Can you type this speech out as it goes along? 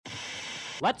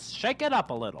Let's shake it up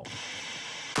a little.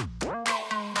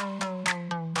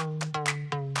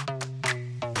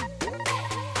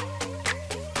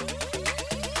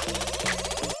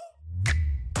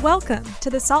 Welcome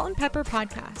to the Salt and Pepper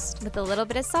Podcast. With a little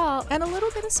bit of salt And a little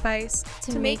bit of spice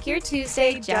to make your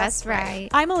Tuesday just right.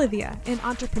 I'm Olivia, an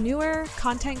entrepreneur,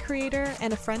 content creator,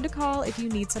 and a friend to call if you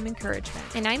need some encouragement.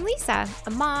 And I'm Lisa,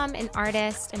 a mom, an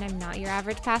artist, and I'm not your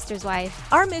average pastor's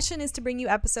wife. Our mission is to bring you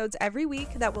episodes every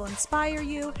week that will inspire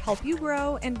you, help you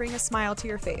grow, and bring a smile to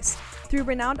your face through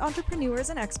renowned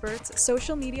entrepreneurs and experts,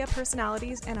 social media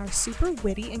personalities, and our super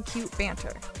witty and cute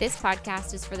banter. This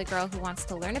podcast is for the girl who wants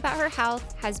to learn about her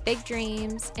health, has big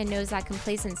dreams, and knows that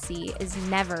complacency is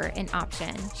never an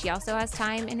option. She also has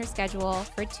time in her schedule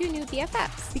for 2 new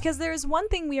BFFs. Because there is one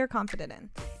thing we are confident in.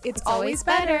 It's always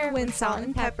better when salt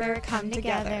and pepper come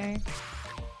together.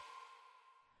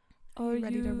 Are you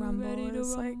ready to rumble?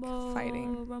 It's like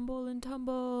fighting. Rumble and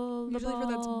tumble. Usually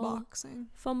for that's boxing.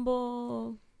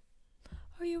 Fumble.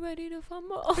 Are you ready to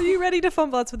fumble? Are you ready to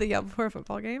fumble? That's what they yell before a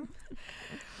football game.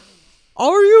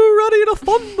 Are you ready to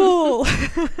fumble?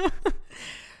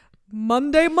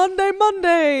 Monday.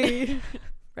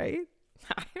 Right?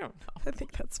 I don't know. I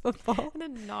think that's football. I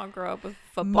did not grow up with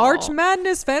football. March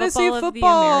Madness fantasy football. Of the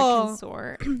American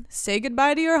sort. Say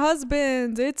goodbye to your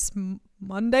husbands. It's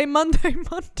Monday.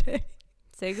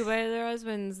 Say goodbye to their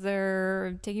husbands.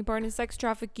 They're taking part in sex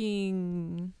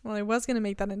trafficking. Well, I was going to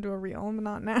make that into a reel, but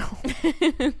not now.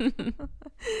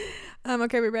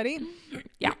 Okay, we ready?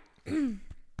 Yeah.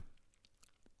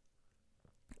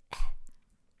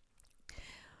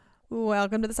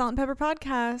 Welcome to the Salt and Pepper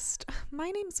Podcast. My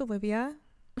name's Olivia.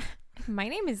 My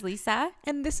name is Lisa.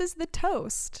 And this is the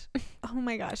toast. Oh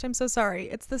my gosh, I'm so sorry.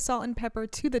 It's the salt and pepper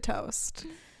to the toast.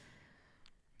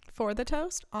 For the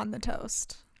toast, on the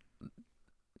toast.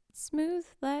 Smooth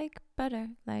like butter,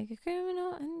 like a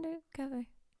criminal undercover.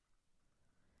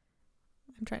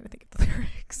 I'm trying to think of the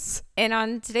lyrics. And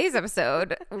on today's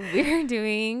episode, we're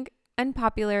doing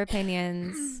unpopular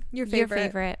opinions. Your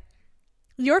favorite.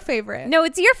 No,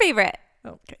 it's your favorite.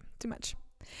 Oh, okay, too much.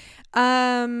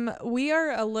 We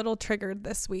are a little triggered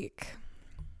this week.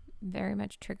 Very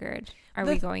much triggered. Are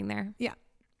we going there? Yeah.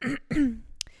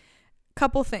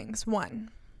 Couple things. One,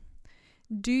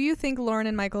 do you think Lauren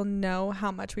and Michael know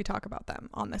how much we talk about them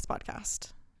on this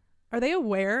podcast? Are they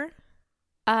aware?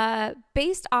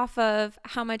 Based off of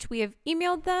how much we have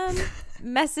emailed them,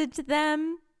 messaged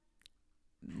them,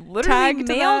 literally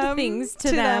mailed things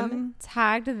to them,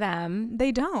 tagged them.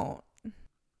 They don't.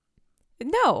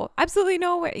 No, absolutely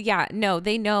no way. Yeah, no,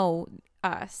 they know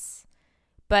us,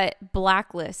 but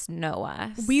blacklist know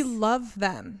us. We love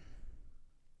them.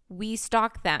 We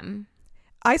stalk them.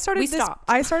 I started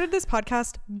this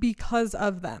podcast because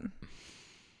of them.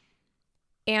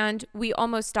 And we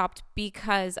almost stopped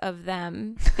because of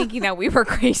them, thinking that we were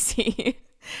crazy.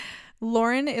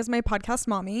 Lauren is my podcast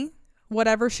mommy,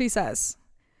 whatever she says.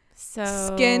 So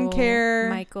skincare.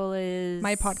 Michael is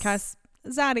my podcast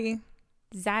zaddy.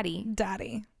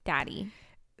 Daddy.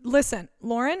 Listen,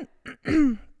 Lauren,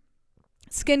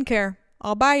 skincare.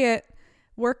 I'll buy it.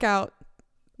 Workout.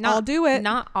 I'll do it.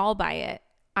 Not I'll buy it.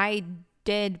 I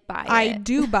did buy it. I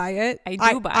do buy it.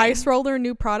 Ice roller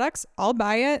new products. I'll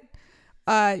buy it.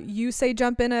 You say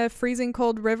jump in a freezing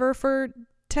cold river for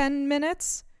 10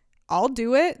 minutes. I'll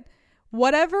do it.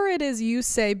 Whatever it is you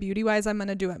say beauty wise, I'm going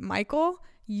to do it. Michael,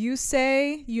 you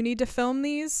say you need to film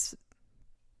these.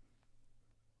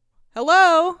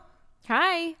 Hello.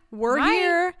 Hi. We're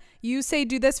here. You say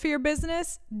do this for your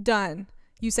business. Done.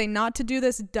 You say not to do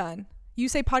this. Done. You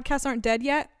say podcasts aren't dead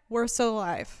yet. We're still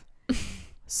alive.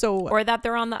 Or that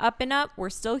they're on the up and up. We're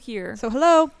still here. So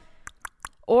hello.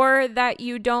 Or that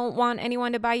you don't want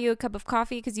anyone to buy you a cup of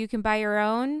coffee because you can buy your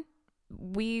own.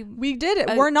 We did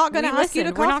it. We're not going to ask you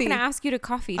to coffee. We're not going to ask you to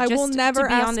coffee. I will never to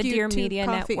be ask on the you Dear to Media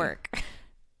coffee. Network.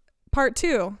 Part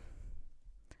 2.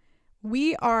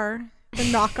 We are the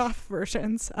knockoff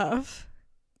versions of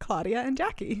Claudia and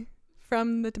Jackie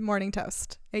from the Morning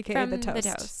Toast, aka from the Toast. The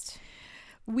Toast.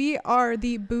 We are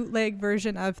the bootleg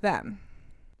version of them.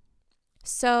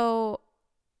 So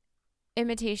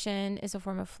imitation is a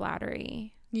form of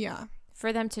flattery. Yeah.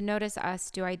 For them to notice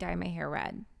us, do I dye my hair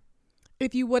red?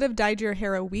 If you would have dyed your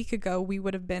hair a week ago, we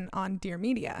would have been on Dear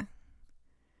Media.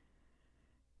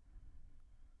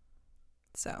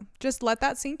 So just let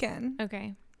that sink in.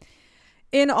 Okay.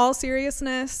 In all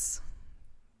seriousness,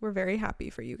 we're very happy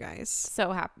for you guys.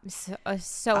 So happy. So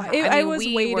happy. I was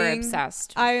waiting. Were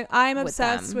obsessed. I'm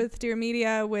obsessed with Dear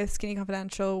Media, with Skinny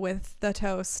Confidential, with The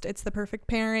Toast. It's the perfect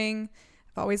pairing.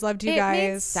 I've always loved you guys. It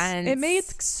made sense. It made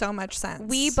so much sense.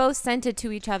 We both sent it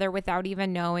to each other without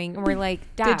even knowing. And we're like,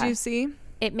 Dad. Did you see?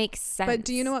 It makes sense. But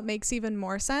do you know what makes even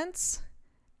more sense?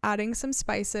 Adding some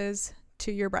spices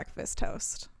to your breakfast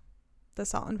toast. The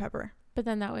salt and pepper. But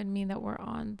then that would mean that we're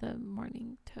on the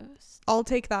morning toast. I'll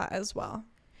take that as well.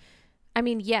 I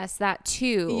mean, yes, that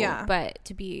too. Yeah. But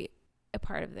to be a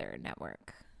part of their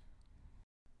network.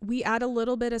 We add a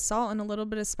little bit of salt and a little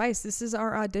bit of spice. This is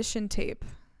our audition tape.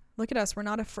 Look at us. We're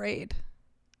not afraid.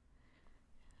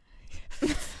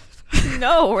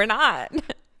 No, we're not.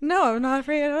 No, I'm not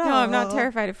afraid at all. No, I'm not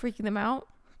terrified of freaking them out.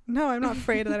 No, I'm not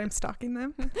afraid that I'm stalking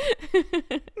them.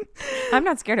 I'm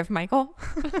not scared of Michael.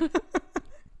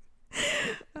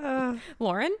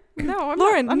 Lauren? No,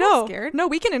 I'm not scared. No,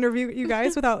 we can interview you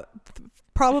guys without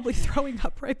probably throwing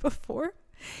up right before.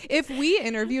 If we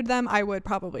interviewed them, I would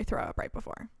probably throw up right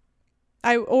before.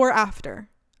 Or after.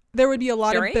 There would be a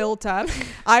lot of built up.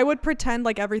 I would pretend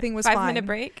like everything was 5-minute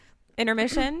break.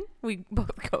 Intermission. We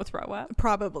both go throw up.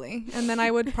 Probably. And then I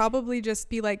would probably just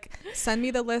be like, send me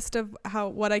the list of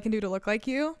what I can do to look like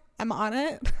you. I'm on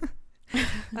it.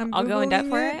 I'll go in debt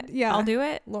for it. Yeah. I'll do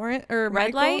it. Lauren or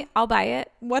Red Michael, light, I'll buy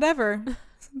it. Whatever.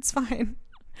 It's fine.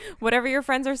 Whatever your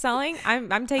friends are selling,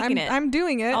 I'm taking it. I'm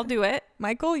doing it. I'll do it.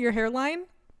 Michael, your hairline?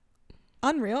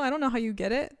 Unreal. I don't know how you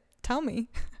get it. Tell me.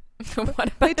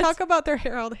 They talk about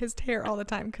his hair all the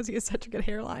time because he has such a good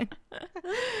hairline.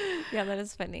 Yeah, that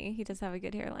is funny. He does have a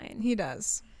good hairline. He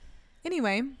does.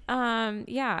 Anyway.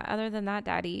 Yeah, other than that,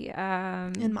 Daddy.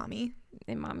 And Mommy.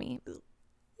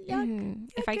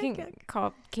 If I can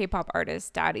call K-pop artists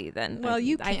Daddy, then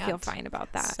you I feel fine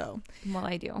about that. So, well,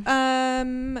 I do.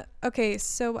 Okay.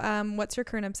 So, what's your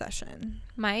current obsession?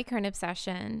 My current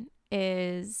obsession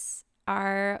is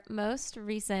our most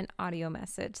recent audio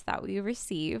message that we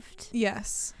received.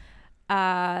 Yes.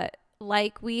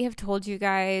 Like we have told you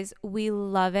guys, we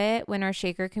love it when our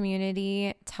shaker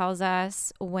community tells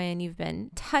us when you've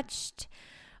been touched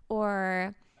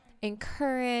or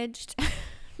encouraged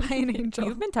by an angel. If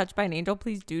you've been touched by an angel,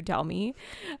 please do tell me.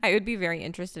 I would be very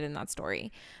interested in that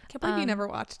story. I can't believe you never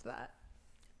watched that.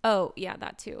 Oh, yeah,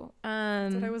 that too.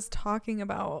 That's what I was talking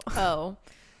about. Oh,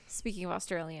 speaking of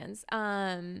Australians.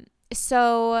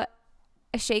 So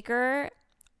a shaker,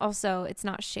 also it's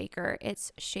not shaker,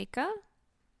 it's Shaka.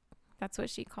 That's what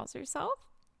she calls herself.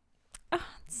 Oh,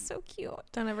 it's so cute.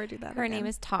 Don't ever do that. Her name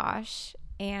is Tosh.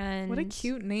 And what a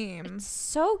cute name. It's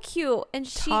so cute. And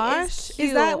Tosh? She is cute.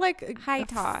 Is that like Hi,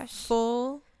 Tosh.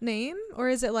 Full name? Or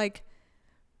is it like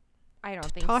I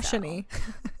don't think Toshini?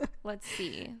 So. Let's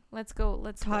see. Let's go.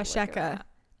 Tosheka.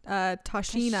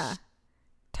 Toshina.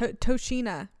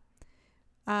 Toshina.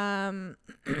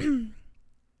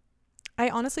 I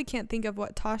honestly can't think of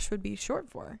what Tosh would be short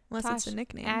for unless Tosh. It's a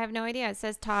nickname. I have no idea. It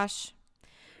says Tosh.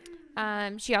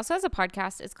 She also has a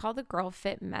podcast. It's called the Girl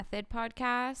Fit Method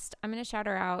podcast. I'm going to shout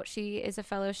her out. She is a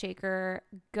fellow shaker.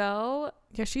 Go.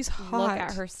 Yeah, she's hot. Look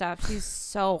at her stuff. She's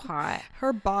so hot.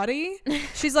 Her body.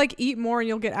 She's like, eat more and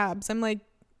you'll get abs. I'm like,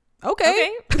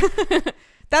 okay.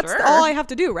 That's all I have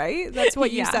to do, right? That's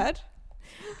what you said.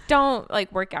 Don't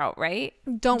like work out, right?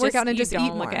 Don't work out and just eat more.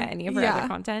 Don't look at any of her other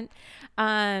content.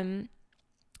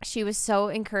 She was so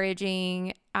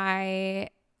encouraging. I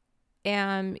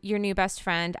am your new best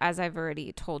friend, as I've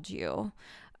already told you.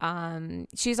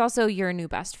 She's also your new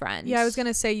best friend. Yeah, I was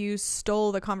gonna say you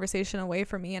stole the conversation away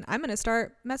from me, and I'm gonna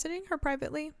start messaging her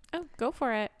privately. Oh, go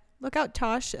for it. Look out,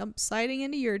 Tosh. I'm sliding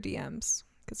into your DMs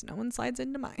because no one slides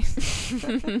into mine.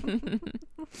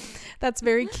 That's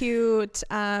very cute.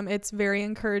 It's very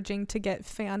encouraging to get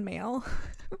fan mail.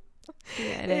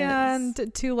 Yeah,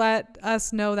 and to let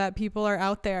us know that people are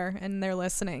out there and they're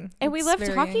listening. And we love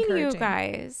talking to you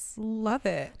guys. Love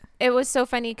it. It was so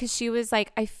funny because she was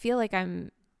like, I feel like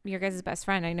I'm your guys' best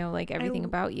friend. I know like everything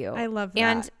about you. I love that.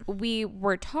 And we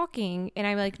were talking and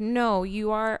I'm like, no, you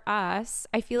are us.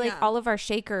 I feel like all of our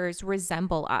shakers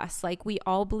resemble us. Like we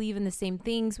all believe in the same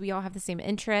things. We all have the same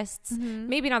interests. Mm-hmm.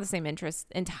 Maybe not the same interests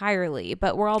entirely,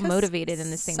 but we're all motivated in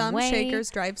the same way. Some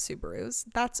shakers drive Subarus.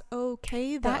 That's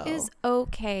okay though. That is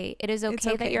okay. It is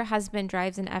okay that your husband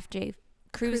drives an FJ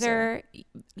Cruiser.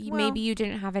 Maybe you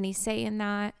didn't have any say in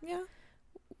that. Yeah.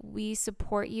 We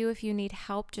support you. If you need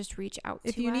help, just reach out to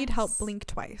us. If you need help, blink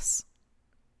twice.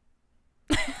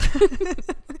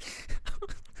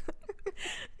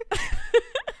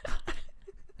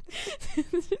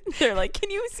 They're like,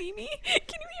 can you see me?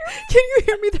 Can you hear me? Can you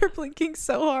hear me? They're blinking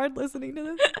so hard listening to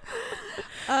this.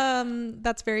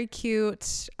 That's very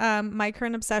cute. My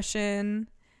current obsession,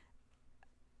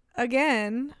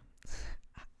 again,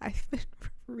 I've been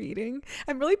reading.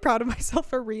 I'm really proud of myself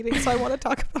for reading, so I want to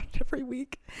talk about it every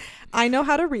week. I know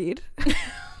how to read.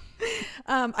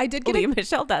 I did get Leah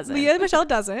Michelle doesn't. Leah Michelle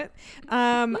doesn't.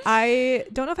 I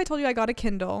don't know if I told you I got a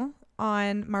Kindle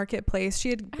on Marketplace. She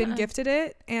had been gifted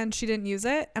it and she didn't use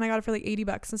it, and I got it for like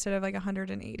 $80 instead of like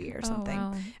 180 or something.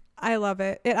 Wow. I love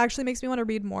it. It actually makes me want to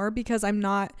read more because it's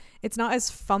not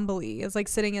as fumbly as like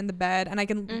sitting in the bed, and I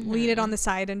can lean it on the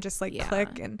side and just like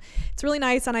click, and it's really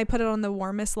nice. And I put it on the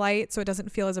warmest light so it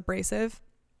doesn't feel as abrasive.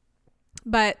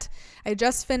 But I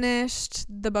just finished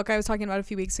the book I was talking about a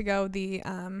few weeks ago, the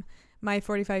My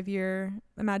 45-Year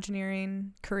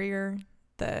Imagineering Career,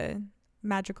 the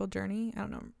Magical Journey. I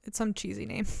don't know. It's some cheesy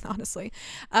name, honestly.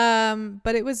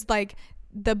 But it was like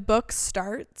the book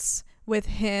starts with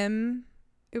him.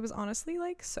 It was honestly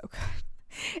like so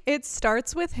good. It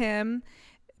starts with him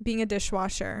being a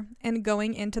dishwasher and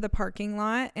going into the parking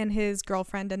lot, and his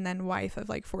girlfriend and then wife of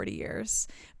like 40 years.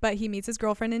 But he meets his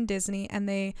girlfriend in Disney, and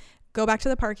they go back to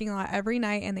the parking lot every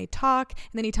night and they talk,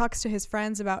 and then he talks to his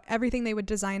friends about everything they would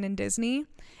design in Disney,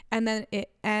 and then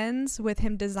it ends with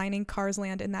him designing Cars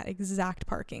Land in that exact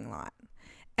parking lot.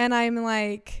 And I'm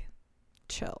like,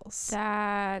 chills.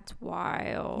 That's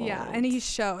wild. Yeah. And he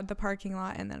showed the parking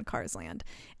lot and then Cars Land,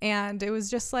 and it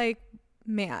was just like,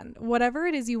 man, whatever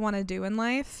it is you want to do in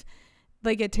life,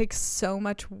 like it takes so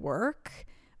much work,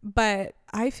 but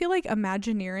I feel like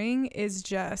Imagineering is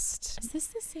just... Is this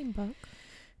the same book?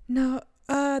 No,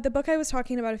 the book I was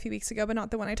talking about a few weeks ago, but not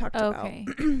the one I talked about.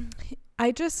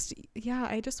 I just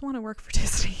want to work for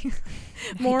Disney.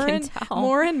 more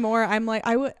and more. I'm like,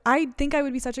 I think I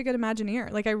would be such a good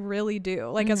Imagineer. Like I really do.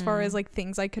 Like as far as like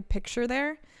things I could picture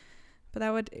there, but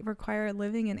that would require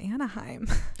living in Anaheim.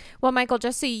 Well, Michael,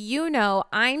 just so you know,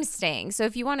 I'm staying. So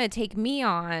if you want to take me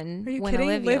on, are you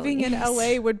kidding? Living in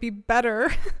LA would be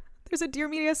better. There's a Dear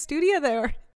Media studio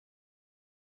there.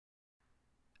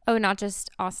 Oh, not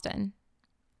just Austin.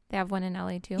 They have one in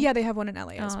LA too? Yeah, they have one in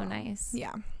LA as well. Oh, nice.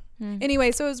 Yeah.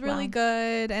 Anyway, so it was really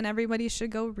good, and everybody should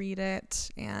go read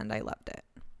it, and I loved it.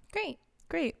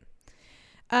 Great.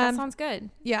 That sounds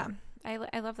good. Yeah.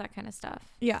 I love that kind of stuff.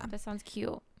 Yeah. That sounds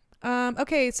cute.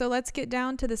 Okay, so let's get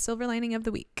down to the silver lining of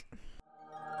the week.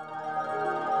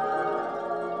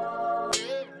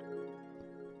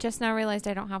 Just now realized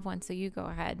I don't have one, so you go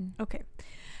ahead. Okay.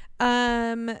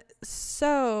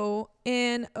 So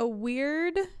in a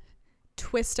weird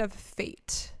twist of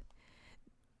fate,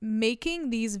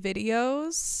 making these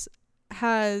videos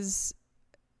has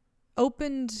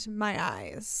opened my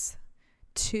eyes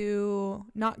to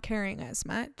not caring as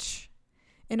much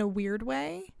in a weird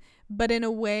way, but in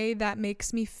a way that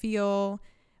makes me feel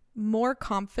more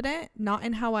confident, not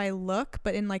in how I look,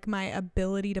 but in like my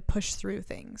ability to push through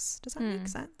things. Does that make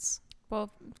sense?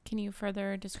 Well, can you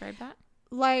further describe that?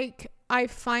 Like I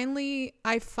finally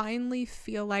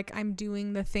feel like I'm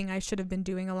doing the thing I should have been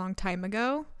doing a long time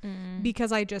ago,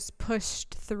 because I just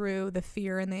pushed through the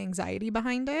fear and the anxiety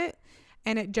behind it,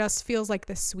 and it just feels like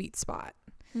the sweet spot.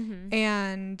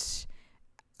 And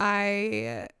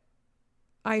I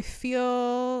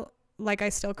feel like I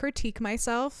still critique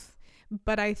myself,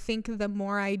 but I think the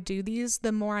more I do these,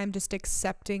 the more I'm just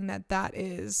accepting that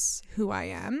is who I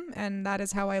am, and that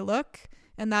is how I look,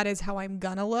 and that is how I'm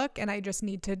gonna look, and I just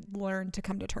need to learn to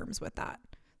come to terms with that.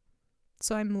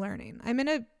 So I'm learning. I'm in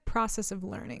a process of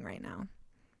learning right now.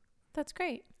 That's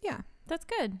great. Yeah. That's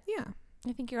good. Yeah.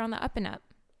 I think you're on the up and up.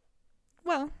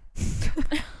 Well,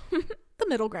 the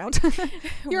middle ground.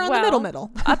 You're on the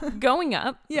middle. Up, going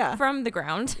up. Yeah. From the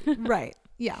ground. Right.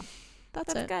 Yeah.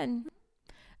 That's good.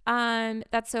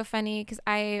 That's so funny because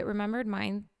I remembered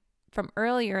mine from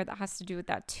earlier that has to do with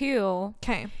that too.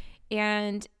 Okay.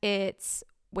 And it's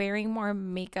wearing more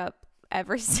makeup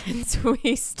ever since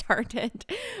we started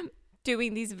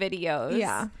doing these videos.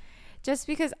 Yeah. Just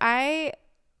because I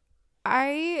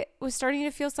was starting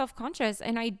to feel self-conscious,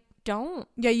 and I don't.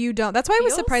 Yeah, you don't. That's why I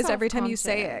was surprised every time you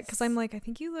say it, because I'm like, I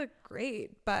think you look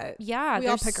great, but yeah, we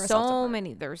all pick ourselves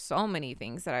apart. There's so many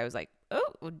things that I was like,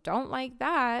 oh, don't like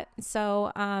that.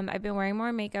 So I've been wearing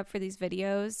more makeup for these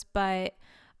videos, but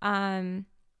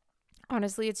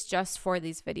honestly, it's just for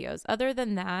these videos. Other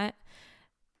than that,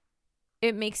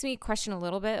 it makes me question a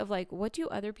little bit of like, what do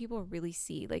other people really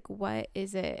see? Like, what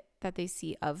is it that they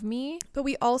see of me? But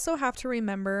we also have to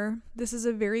remember this is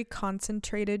a very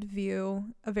concentrated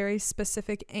view, a very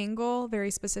specific angle, very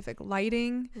specific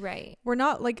lighting. Right. We're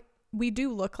not like, we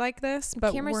do look like this,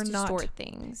 but we're not.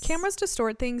 Cameras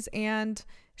distort things, and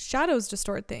shadows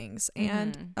distort things,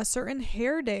 and a certain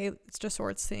hair day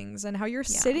distorts things, and how you're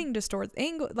sitting distorts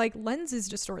angle, like lenses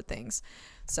distort things.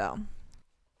 So,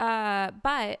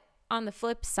 but on the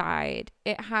flip side,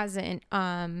 it hasn't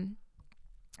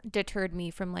deterred me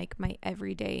from like my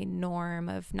everyday norm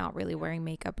of not really wearing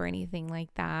makeup or anything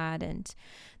like that, and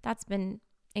that's been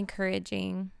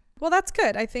encouraging. Well, that's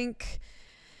good. I think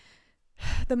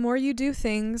the more you do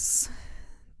things,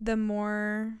 the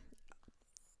more...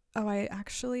 Oh, I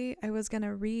was going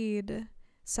to read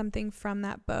something from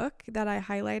that book that I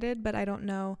highlighted, but I don't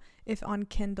know if on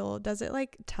Kindle, does it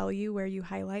like tell you where you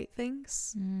highlight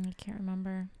things? I can't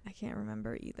remember. I can't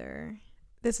remember either.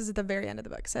 This is at the very end of the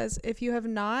book. It says, if you have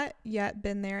not yet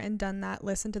been there and done that,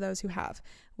 listen to those who have.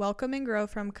 Welcome and grow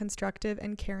from constructive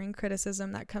and caring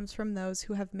criticism that comes from those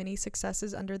who have many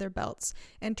successes under their belts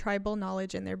and tribal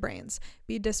knowledge in their brains.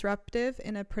 Be disruptive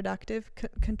in a productive,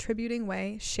 contributing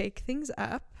way. Shake things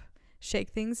up. Shake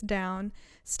things down.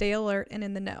 Stay alert and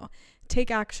in the know. Take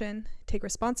action. Take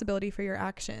responsibility for your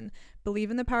action.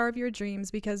 Believe in the power of your dreams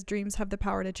because dreams have the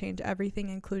power to change everything,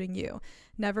 including you.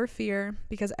 Never fear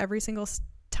because every single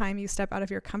time you step out of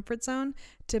your comfort zone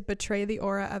to betray the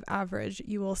aura of average,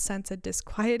 you will sense a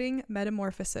disquieting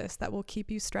metamorphosis that will keep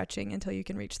you stretching until you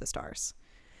can reach the stars.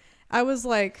 I was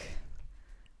like,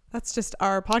 that's just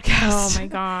our podcast. Oh my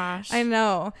gosh. I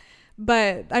know.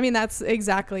 But I mean, that's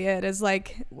exactly it. Is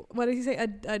like, what did he say?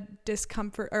 A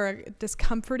discomfort or a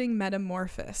discomforting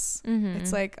metamorphosis. Mm-hmm.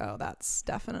 It's like, oh, that's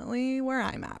definitely where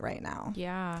I'm at right now.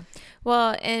 Yeah.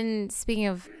 Well, and speaking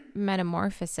of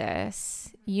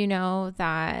metamorphosis, you know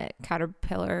that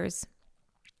caterpillars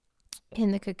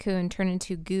in the cocoon turn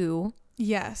into goo.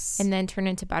 Yes. And then turn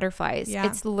into butterflies. Yeah.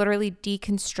 It's literally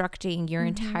deconstructing your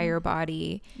entire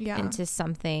body into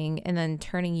something and then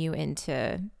turning you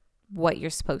into what you're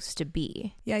supposed to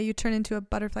be. Yeah, you turn into a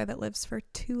butterfly that lives for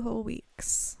 2 whole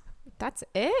weeks. That's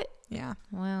it? Yeah.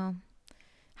 Well,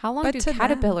 how long do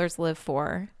caterpillars live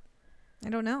for? I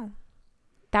don't know.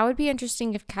 That would be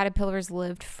interesting if caterpillars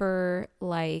lived for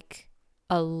like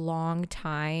a long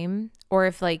time, or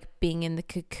if like being in the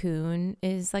cocoon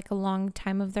is like a long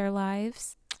time of their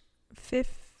lives.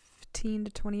 15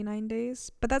 to 29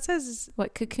 days. But that says...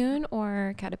 What, cocoon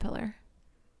or caterpillar?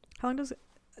 How long does it...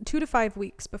 2 to 5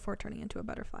 weeks before turning into a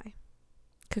butterfly.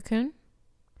 Cocoon?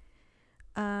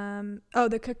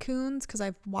 The cocoons, because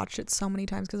I've watched it so many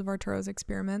times because of Arturo's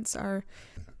experiments, are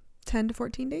 10 to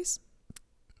 14 days.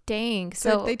 Dang.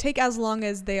 So they take as long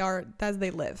as they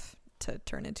live to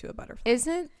turn into a butterfly.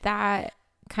 Isn't that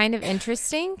kind of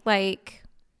interesting? Like,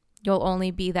 you'll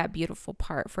only be that beautiful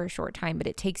part for a short time, but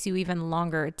it takes you even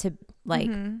longer to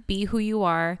like be who you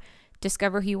are,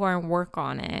 discover who you are, and work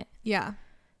on it. Yeah.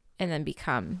 And then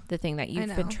become the thing that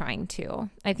you've been trying to.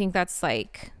 I think that's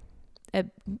like a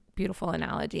beautiful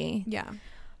analogy. Yeah.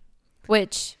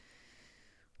 Which,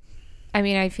 I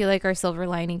mean, I feel like our silver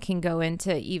lining can go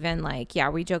into even like, yeah,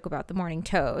 we joke about the morning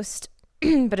toast,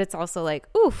 but it's also like,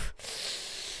 oof.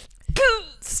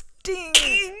 Stink.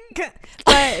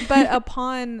 But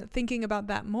upon thinking about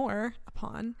that more,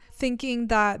 thinking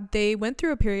that they went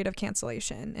through a period of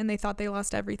cancellation and they thought they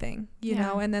lost everything, you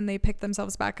know, and then they picked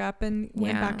themselves back up and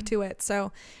went back to it.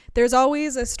 So there's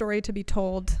always a story to be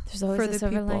told. There's always a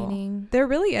silver lining. There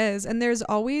really is. And there's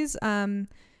always,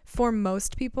 for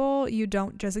most people, you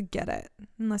don't just get it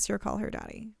unless you're Call Her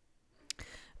Daddy.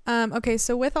 Okay,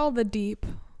 so with all the deep,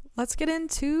 let's get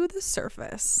into the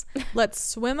surface. Let's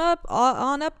swim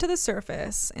on up to the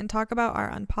surface and talk about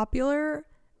our unpopular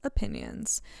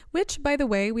opinions, which, by the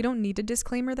way, we don't need to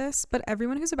disclaimer this, but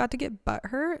everyone who's about to get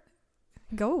butthurt,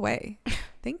 go away.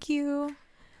 Thank you.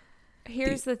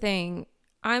 Here's the thing.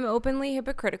 I'm openly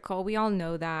hypocritical. We all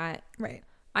know that. Right.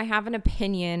 I have an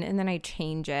opinion and then I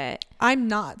change it. I'm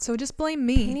not, so just blame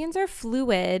me. Opinions are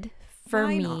fluid for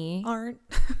Mine me. Aren't.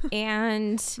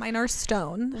 And mine are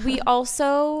stone. We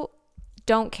also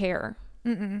don't care.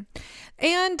 Mm-mm.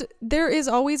 And there is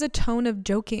always a tone of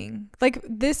joking. Like,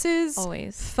 this is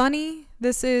always funny.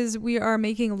 We are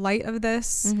making light of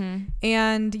this. Mm-hmm.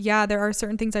 And yeah, there are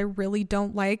certain things I really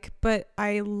don't like, but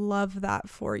I love that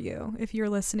for you. If you're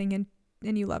listening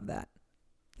and you love that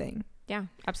thing. Yeah,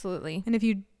 absolutely. And if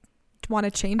you want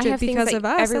to change it because of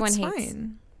us, that's hates.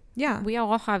 Fine. Yeah. We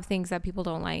all have things that people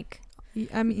don't like.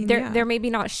 I mean, they're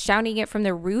maybe not shouting it from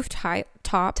the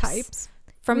rooftops.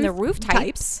 From the roof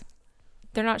types.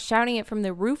 They're not shouting it from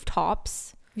the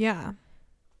rooftops. Yeah.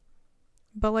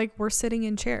 But like, we're sitting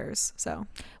in chairs, so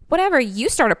whatever. You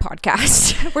start a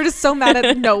podcast. We're just so mad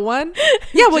at no one.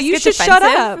 Yeah, well, you should shut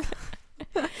up.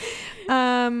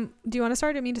 Do you want to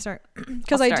start? Or me to start?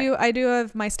 Because I do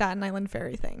have my Staten Island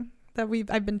Ferry thing that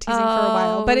I've been teasing for a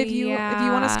while. But if you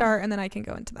want to start, and then I can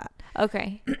go into that.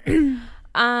 Okay.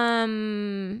 All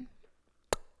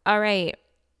right.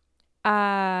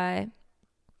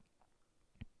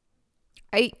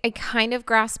 I kind of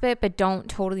grasp it, but don't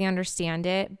totally understand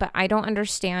it. But I don't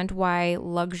understand why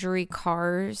luxury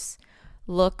cars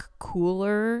look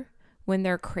cooler when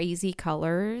they're crazy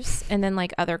colors and then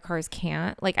like other cars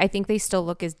can't. Like, I think they still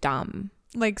look as dumb.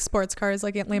 Like sports cars,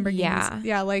 like Lamborghinis.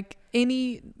 Yeah, like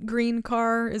any green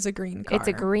car is a green car. It's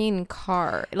a green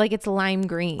car. Like it's lime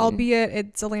green. Albeit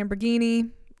it's a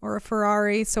Lamborghini or a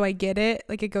Ferrari, so I get it.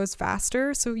 Like it goes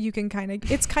faster, so you can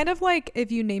it's kind of like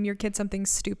if you name your kid something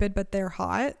stupid but they're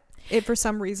hot. It for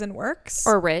some reason works.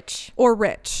 Or rich.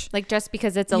 Like just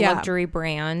because it's a luxury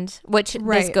brand, which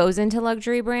this goes into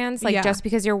luxury brands. Like just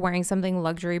because you're wearing something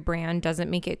luxury brand doesn't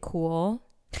make it cool.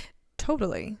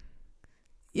 Totally.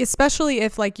 Especially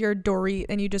if like you're Dorit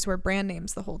and you just wear brand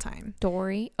names the whole time.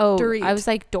 Dory? Oh, Dorit. I was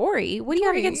like, Dory? What do you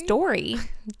have against Dory?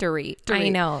 Dorit. I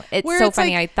know. It's so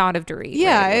funny. Like, I thought of Dorit.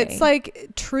 Yeah, right it's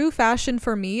like true fashion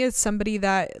for me is somebody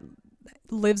that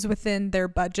lives within their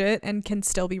budget and can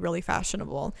still be really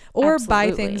fashionable. Or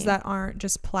buy things that aren't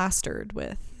just plastered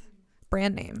with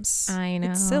brand names. I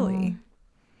know. It's silly.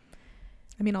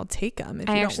 I mean, I'll take them if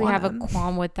you don't want them. I actually have a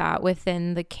qualm with that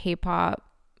within the K-pop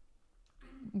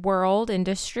world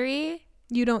industry.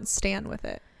 You don't stand with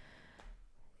it.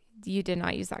 You did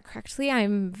not use that correctly.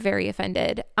 I'm very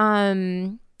offended.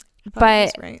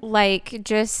 But like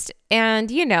just,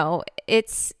 and you know,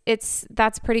 that's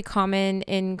pretty common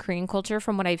in Korean culture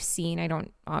from what I've seen.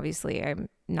 I'm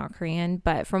not Korean,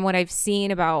 but from what I've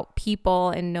seen about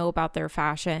people and know about their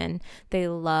fashion, they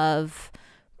love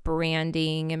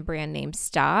branding and brand name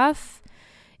stuff.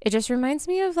 It just reminds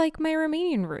me of like my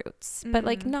Romanian roots, but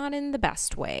like not in the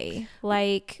best way.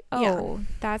 Like,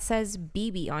 that says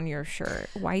BB on your shirt.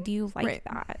 Why do you like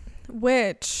that?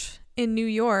 Which in New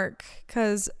York,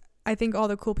 because I think all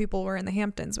the cool people were in the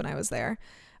Hamptons when I was there,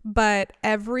 but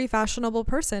every fashionable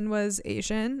person was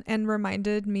Asian and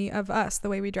reminded me of us, the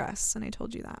way we dress. And I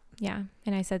told you that. Yeah.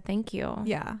 And I said, thank you.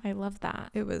 Yeah. I love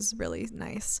that. It was really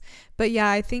nice. But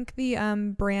yeah, I think the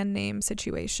brand name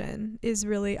situation is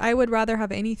really, I would rather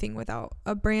have anything without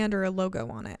a brand or a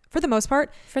logo on it. For the most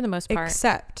part.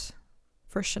 Except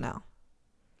for Chanel.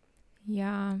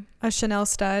 Yeah. A Chanel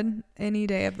stud any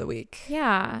day of the week.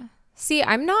 Yeah. See,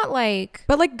 I'm not like,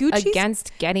 but like Gucci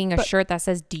against getting a shirt that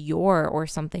says Dior or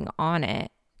something on it.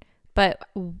 But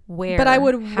where? But I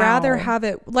would rather have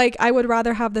it, like I would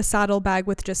rather have the saddlebag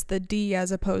with just the D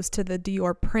as opposed to the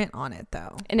Dior print on it,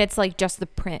 though. And it's like just the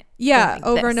print. Yeah, like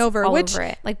over and over, all over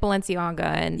it, like Balenciaga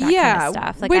and that kind of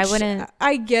stuff. Like I wouldn't.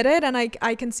 I get it, and I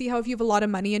can see how if you have a lot of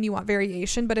money and you want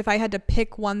variation, but if I had to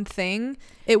pick one thing,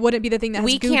 it wouldn't be the thing that has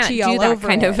Gucci all over it. We can't do that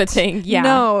kind of a thing. Yeah,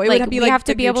 no, it would be like we have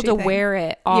to be Gucci able to thing. wear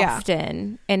it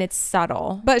often, and it's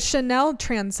subtle. But Chanel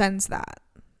transcends that.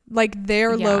 Like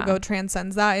their logo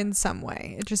transcends that in some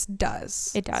way. It just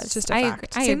does. It does. It's just a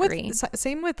fact. I agree.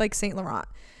 Same with like Saint Laurent.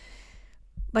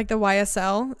 Like the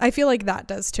YSL. I feel like that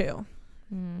does too.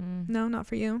 No, not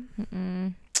for you.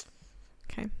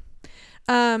 Okay.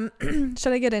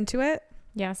 Should I get into it?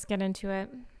 Yes, get into it.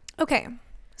 Okay.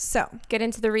 So get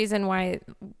into the reason why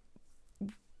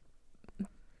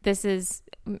this is.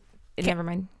 Never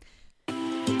mind.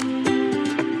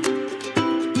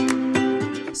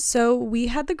 So we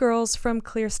had the girls from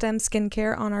ClearStem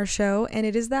Skincare on our show, and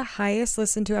it is the highest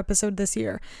listened to episode this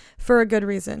year for a good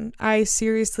reason. I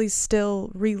seriously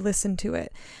still re-listen to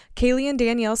it. Kaylee and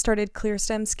Danielle started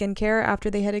ClearStem Skincare after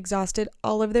they had exhausted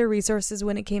all of their resources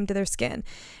when it came to their skin.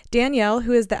 Danielle,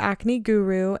 who is the acne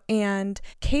guru, and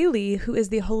Kaylee, who is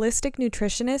the holistic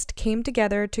nutritionist, came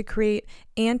together to create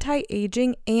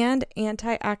anti-aging and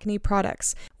anti-acne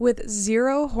products with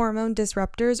 0 hormone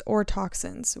disruptors or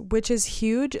toxins, which is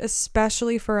huge,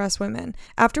 especially for us women.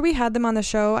 After we had them on the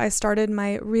show, I started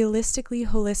my realistically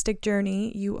holistic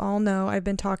journey. You all know I've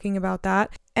been talking about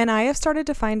that. And I have started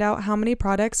to find out how many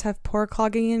products have pore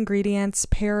clogging ingredients,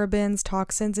 parabens,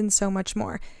 toxins, and so much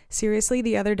more. Seriously,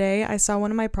 the other day, I saw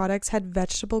one of my products had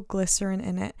vegetable glycerin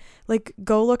in it. Like,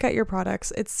 go look at your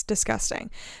products. It's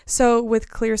disgusting. So with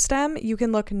ClearStem, you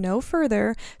can look no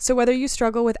further. So whether you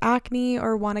struggle with acne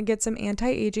or want to get some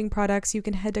anti-aging products, you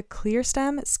can head to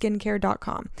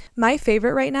clearstemskincare.com. My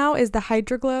favorite right now is the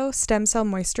Hydroglow Stem Cell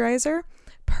Moisturizer.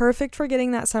 Perfect for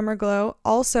getting that summer glow.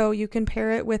 Also, you can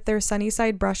pair it with their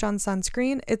Sunnyside Brush On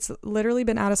Sunscreen. It's literally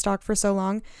been out of stock for so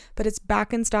long, but it's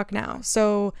back in stock now.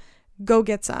 So go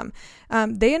get some.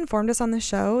 They informed us on the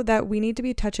show that we need to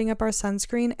be touching up our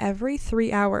sunscreen every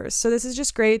 3 hours. So this is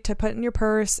just great to put in your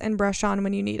purse and brush on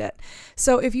when you need it.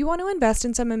 So if you want to invest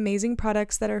in some amazing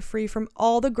products that are free from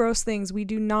all the gross things we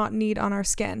do not need on our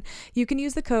skin, you can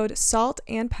use the code SALT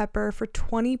and PEPPER for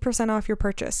 20% off your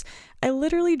purchase. I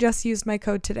literally just used my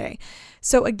code today.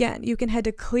 So again, you can head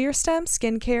to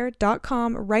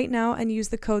clearstemskincare.com right now and use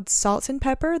the code SALT and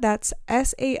PEPPER. That's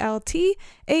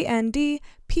SALTANDPEPPER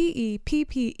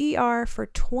for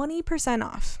 20%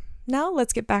 off. Now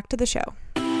let's get back to the show.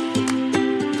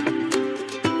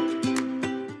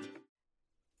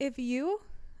 If you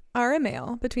are a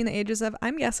male between the ages of,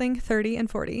 I'm guessing 30 and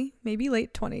 40, maybe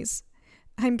late 20s,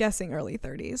 I'm guessing early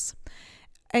 30s,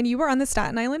 and you were on the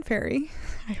Staten Island ferry,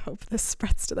 I hope this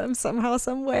spreads to them somehow,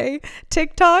 some way.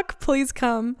 TikTok, please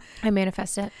come. I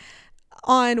manifest it.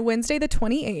 On Wednesday the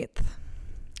 28th,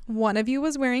 one of you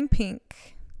was wearing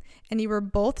pink, and you were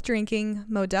both drinking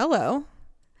Modelo.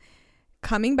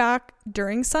 Coming back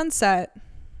during sunset,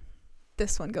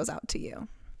 this one goes out to you.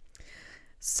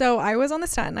 So I was on the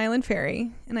Staten Island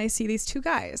ferry, and I see these two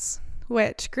guys,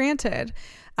 which, granted,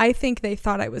 I think they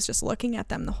thought I was just looking at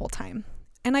them the whole time.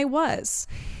 And I was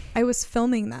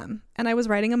filming them, and I was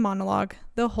writing a monologue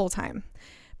the whole time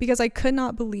because I could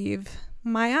not believe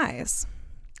my eyes.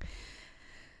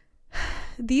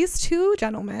 These two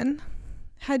gentlemen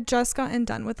had just gotten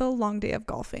done with a long day of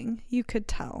golfing. You could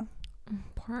tell.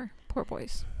 Poor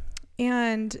boys.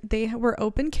 And they were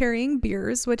open carrying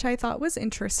beers, which I thought was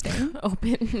interesting.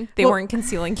 Open. They weren't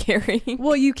concealing carry.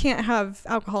 Well, you can't have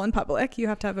alcohol in public. You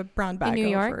have to have a brown bag in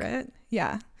New over York? it.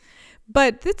 Yeah.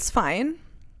 But it's fine.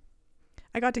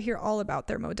 I got to hear all about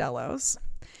their Modelos.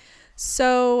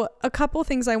 So a couple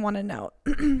things I want to note.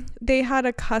 They had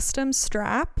a custom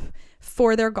strap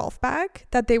for their golf bag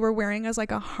that they were wearing as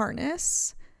like a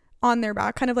harness on their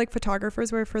back, kind of like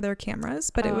photographers wear for their cameras,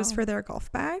 but it was for their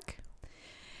golf bag.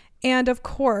 And of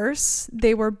course,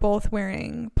 they were both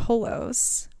wearing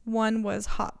polos. One was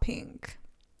hot pink.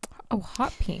 Oh,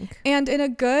 hot pink. And in a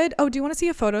good... Oh, do you want to see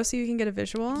a photo so you can get a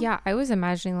visual? Yeah, I was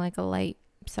imagining like a light,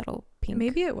 subtle pink.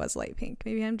 Maybe it was light pink.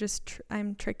 Maybe I'm just...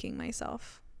 I'm tricking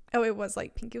myself. Oh, it was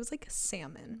light pink. It was like a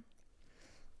salmon.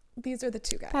 These are the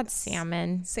two guys. That's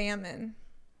salmon. Salmon.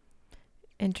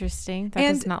 Interesting. That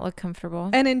does not look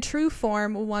comfortable. And in true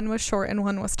form, one was short and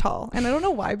one was tall. And I don't know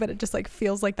why, but it just like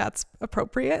feels like that's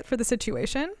appropriate for the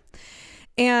situation.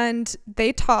 And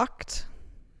they talked,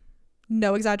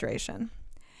 no exaggeration,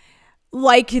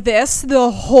 like this the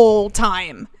whole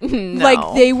time. No.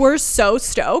 Like they were so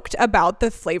stoked about the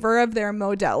flavor of their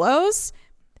Modelos.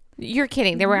 You're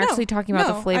kidding. They were actually talking about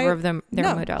the flavor of their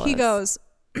Modelos. He goes...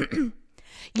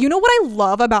 You know what I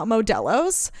love about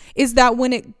Modelos is that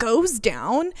when it goes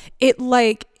down, it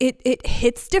like it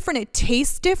hits different, it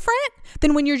tastes different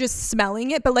than when you're just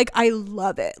smelling it, but like I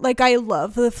love it. Like I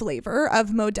love the flavor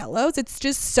of Modelos. It's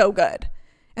just so good.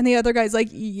 And the other guy's like,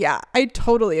 "Yeah, I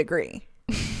totally agree."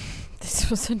 This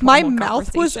was a my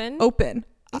mouth was open.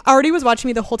 Artie was watching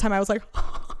me the whole time. I was like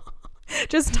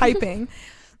just typing.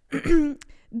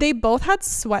 They both had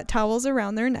sweat towels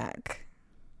around their neck.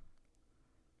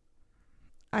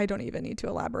 I don't even need to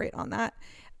elaborate on that.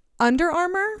 Under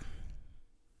Armour,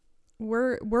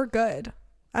 we're good.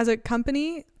 As a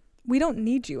company, we don't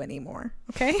need you anymore,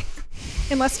 okay?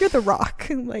 Unless you're The Rock,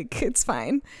 like it's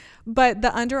fine. But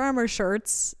the Under Armour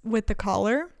shirts with the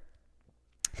collar,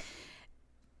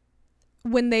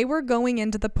 when they were going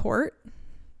into the port,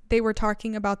 they were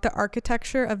talking about the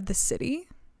architecture of the city.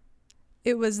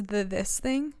 It was this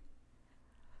thing.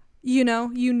 You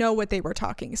know what they were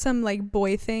talking. Some like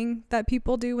boy thing that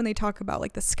people do when they talk about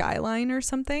like the skyline or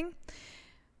something.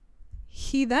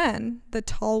 He then, the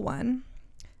tall one,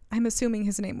 I'm assuming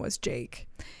his name was Jake,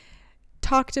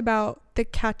 talked about the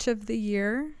catch of the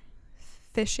year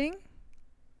fishing.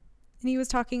 And he was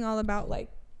talking all about like,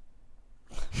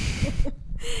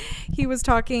 he was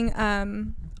talking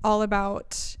all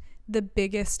about the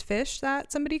biggest fish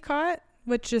that somebody caught,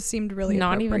 which just seemed really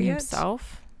not appropriate. even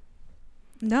himself.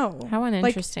 No. How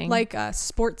uninteresting. Like a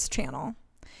sports channel.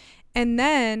 And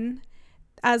then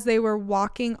as they were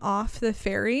walking off the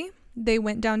ferry, they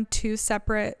went down 2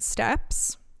 separate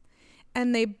steps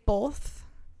and they both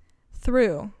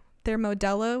threw their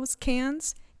Modelo's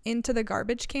cans into the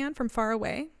garbage can from far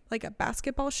away, like a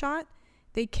basketball shot.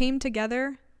 They came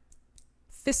together,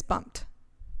 fist bumped.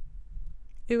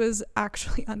 It was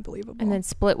actually unbelievable. And then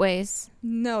split ways.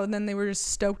 No, and then they were just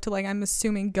stoked to, like, I'm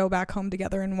assuming, go back home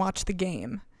together and watch the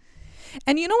game.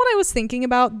 And you know what I was thinking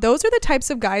about? Those are the types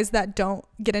of guys that don't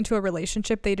get into a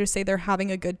relationship. They just say they're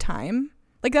having a good time.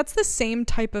 Like, that's the same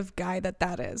type of guy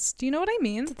that is. Do you know what I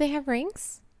mean? Did they have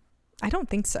rings? I don't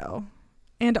think so.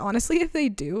 And honestly, if they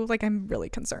do, like, I'm really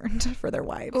concerned for their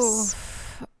wives.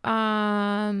 Oof.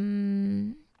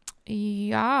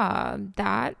 Yeah,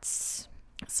 that's...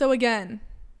 So again...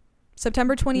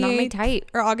 September 28th not my type.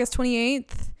 Or August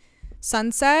 28th,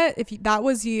 sunset. If that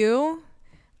was you,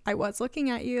 I was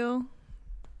looking at you,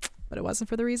 but it wasn't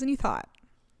for the reason you thought.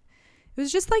 It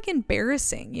was just like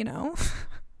embarrassing, you know?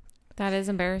 That is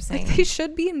embarrassing. Like they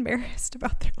should be embarrassed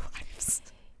about their lives.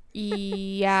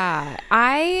 Yeah.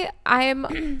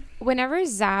 I'm whenever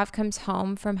Zav comes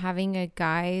home from having a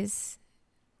guy's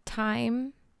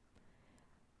time,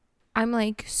 I'm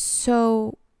like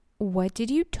so what did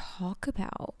you talk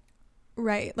about?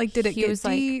 Right. Like, did it get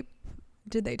deep?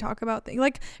 Did they talk about things?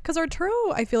 Like, because Arturo,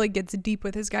 I feel like, gets deep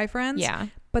with his guy friends. Yeah.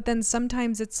 But then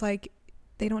sometimes it's like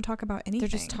they don't talk about anything.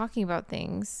 They're just talking about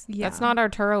things. Yeah. That's not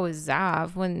Arturo with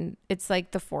Zav. When it's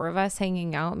like the four of us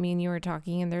hanging out, me and you were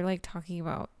talking, and they're like talking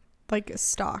about like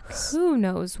stocks. Who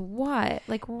knows what?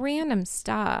 Like random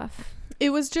stuff.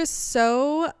 It was just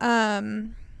so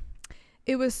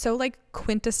like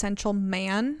quintessential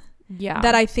man. Yeah.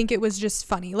 That I think it was just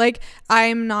funny. Like,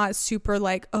 I'm not super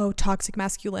like, oh, toxic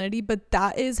masculinity, but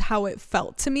that is how it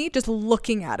felt to me just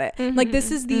looking at it. Mm-hmm, like,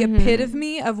 this is the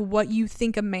epitome of what you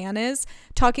think a man is.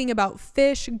 Talking about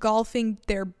fish, golfing,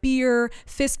 their beer,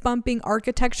 fist bumping,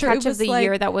 architecture. Catch of the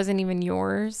year that wasn't even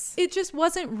yours. It just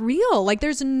wasn't real. Like,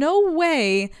 there's no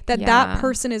way that that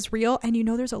person is real. And you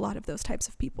know there's a lot of those types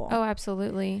of people. Oh,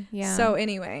 absolutely. Yeah. So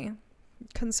anyway,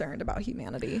 concerned about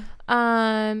humanity.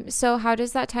 So how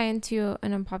does that tie into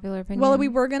an unpopular opinion? Well, we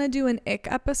were gonna do an ick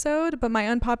episode, but my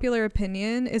unpopular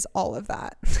opinion is all of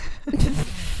that.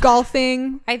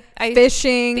 Golfing, I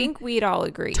fishing. I think we'd all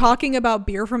agree. Talking about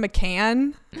beer from a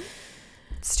can.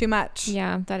 It's too much.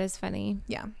 Yeah, that is funny.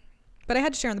 Yeah. But I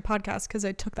had to share on the podcast because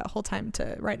I took that whole time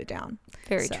to write it down.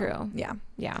 Very true. Yeah.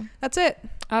 Yeah. That's it.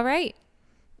 All right.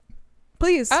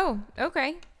 Please. Oh,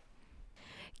 okay.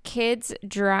 Kids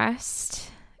dressed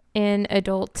in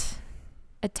adult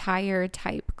attire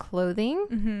type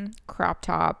clothing, crop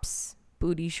tops,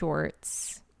 booty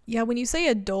shorts. Yeah, when you say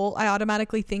adult, I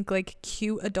automatically think like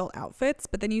cute adult outfits,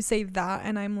 but then you say that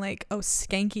and I'm like, oh,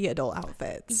 skanky adult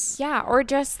outfits. Yeah, or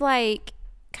just like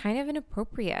kind of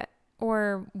inappropriate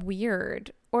or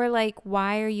weird, or like,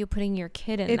 why are you putting your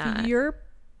kid in that?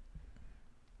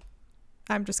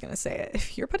 I'm just going to say it.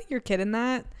 If you're putting your kid in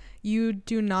that, you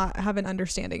do not have an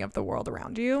understanding of the world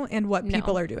around you and what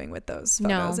people are doing with those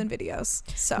photos and videos.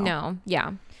 So no,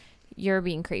 yeah, you're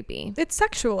being creepy. It's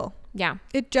sexual. Yeah,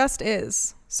 it just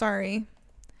is. Sorry.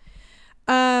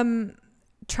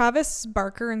 Travis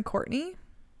Barker and Courtney,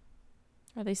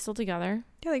 are they still together?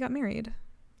 Yeah, they got married.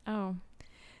 Oh,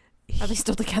 are they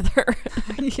still together?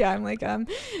 Yeah, I'm like,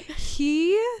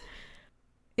 he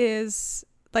is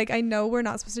like, I know we're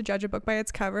not supposed to judge a book by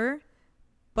its cover,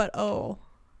 but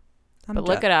but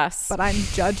look at us. But I'm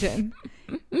judging.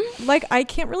 Like, I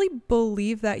can't really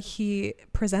believe that he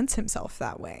presents himself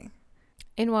that way.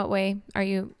 In what way are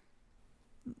you?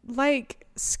 Like,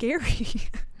 scary.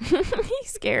 He's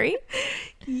scary.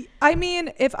 I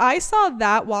mean, if I saw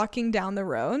that walking down the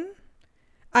road,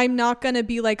 I'm not going to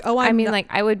be like, oh, I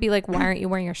would be like, why aren't you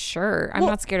wearing a shirt? I'm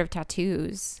not scared of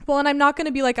tattoos. Well, and I'm not going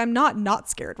to be like, I'm not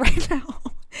scared right now.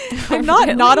 I'm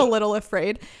not a little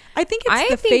afraid. I think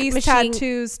it's the face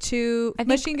tattoos too. I think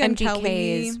Machine Gun MGK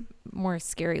Kelly is more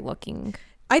scary looking.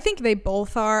 I think they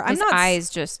both are. His eyes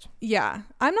just. Yeah.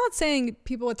 I'm not saying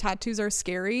people with tattoos are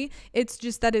scary. It's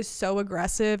just that is so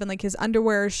aggressive and like his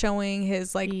underwear is showing,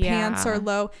 his like pants are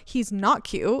low. He's not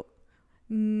cute.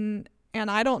 And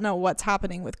I don't know what's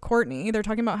happening with Courtney. They're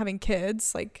talking about having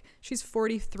kids. Like, she's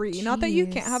 43. Jeez. Not that you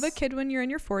can't have a kid when you're in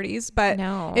your 40s, but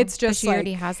no, it's just she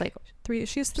already has like 3.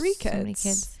 She has 3 kids. So many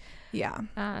kids.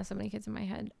 Yeah. So many kids in my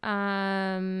head.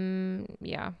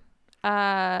 Yeah.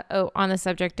 On the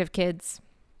subject of kids,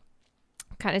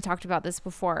 kind of talked about this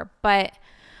before, but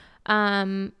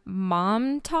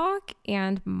mom talk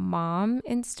and mom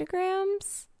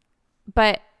Instagrams,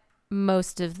 but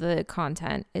most of the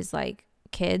content is like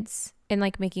kids and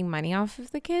like making money off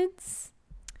of the kids.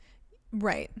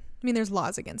 Right. I mean, there's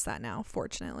laws against that now,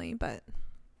 fortunately, but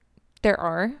there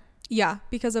are. Yeah,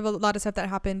 because of a lot of stuff that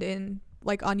happened in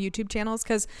like on YouTube channels,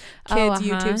 because kids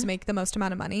YouTubes make the most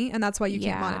amount of money, and that's why you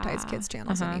can't monetize kids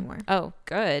channels anymore. Oh,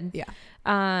 good. Yeah.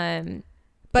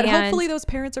 But hopefully those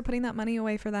parents are putting that money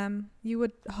away for them. You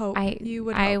would hope.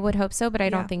 I would hope so, but I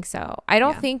don't think so. I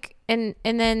don't think. And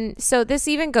then, so this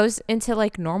even goes into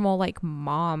like normal, like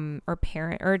mom or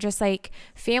parent or just like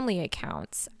family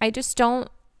accounts. I just don't.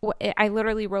 I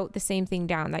literally wrote the same thing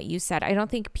down that you said. I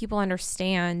don't think people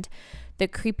understand the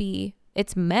creepy.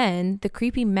 It's men, the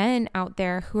creepy men out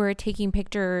there who are taking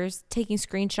pictures, taking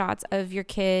screenshots of your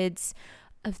kids,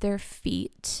 of their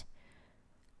feet.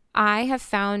 I have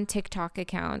found TikTok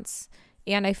accounts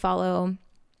and I follow,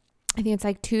 I think it's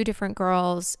like 2 different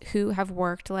girls who have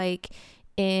worked like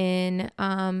in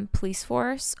police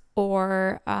force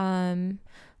or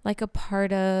like a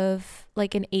part of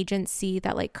like an agency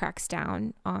that like cracks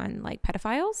down on like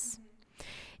pedophiles.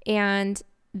 And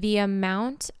the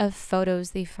amount of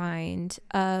photos they find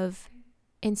of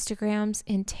Instagrams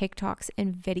and TikToks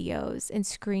and videos and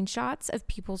screenshots of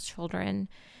people's children,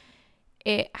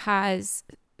 it has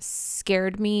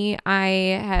scared me.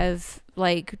 I have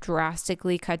like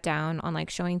drastically cut down on like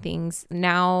showing things.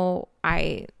 Now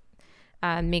I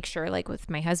make sure like with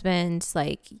my husband,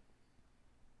 like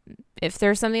if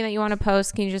there's something that you want to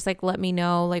post, can you just like let me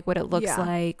know like what it looks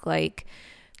like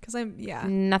because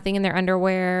I'm nothing in their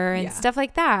underwear and stuff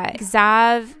like that.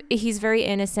 Zav, he's very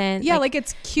innocent. Like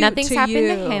it's cute. Nothing's to happened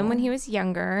you. to him when he was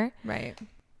younger. Right.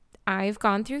 I've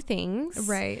gone through things.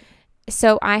 Right.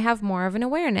 So I have more of an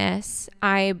awareness.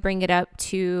 I bring it up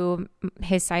to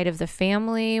his side of the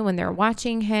family when they're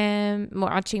watching him,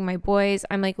 watching my boys.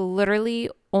 I'm like, literally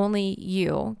only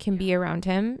you can be around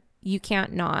him. You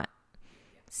can't not.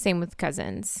 Same with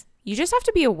cousins. You just have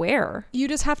to be aware.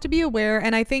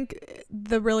 And I think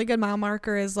the really good mile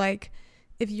marker is like,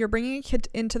 if you're bringing a kid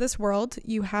into this world,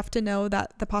 you have to know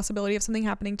that the possibility of something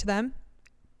happening to them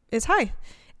is high.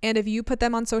 And if you put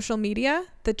them on social media,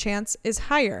 the chance is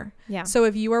higher. Yeah. So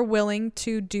if you are willing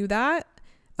to do that,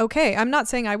 okay. I'm not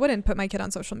saying I wouldn't put my kid on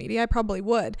social media. I probably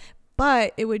would.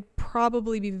 But it would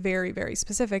probably be very, very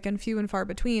specific and few and far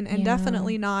between, and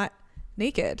definitely not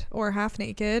naked or half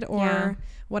naked or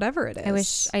whatever it is. I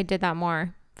wish I did that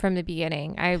more from the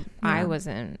beginning. I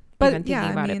wasn't even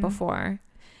thinking about it before.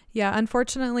 Yeah,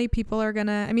 unfortunately, people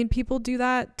do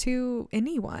that to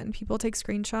anyone. People take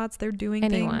screenshots. They're doing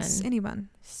things. Anyone.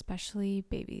 Especially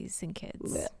babies and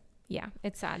kids. Blech. Yeah,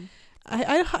 it's sad.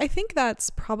 I think that's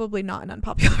probably not an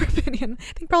unpopular opinion.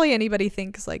 I think probably anybody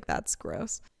thinks like that's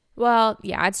gross. Well,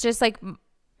 yeah, it's just like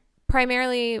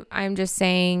primarily I'm just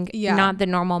saying not the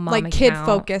normal mom like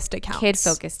kid-focused accounts.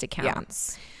 Kid-focused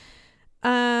accounts.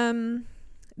 Yeah.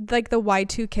 Like the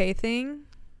Y2K thing.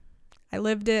 I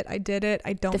lived it. I did it.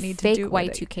 I don't need to do the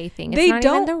fake Y2K thing. It's not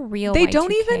even the real They Y2K.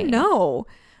 don't even know.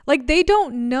 Like they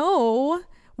don't know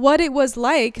what it was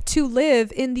like to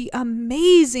live in the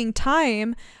amazing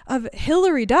time of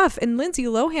Hilary Duff and Lindsay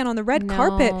Lohan on the red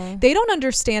carpet. They don't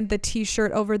understand the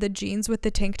t-shirt over the jeans with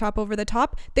the tank top over the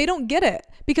top. They don't get it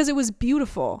because it was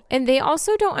beautiful. And they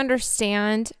also don't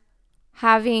understand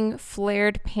having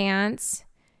flared pants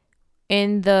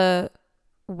in the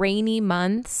rainy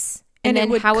months. And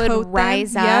then how it would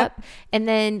rise up. And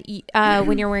then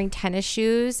when you're wearing tennis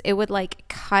shoes, it would like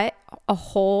cut a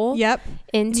hole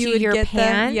into your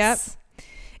pants.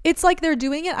 It's like they're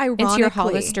doing it ironically. Into your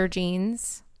Hollister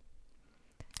jeans.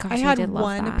 Gosh, I had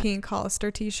one pink Hollister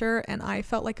t-shirt and I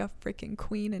felt like a freaking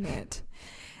queen in it.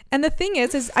 And the thing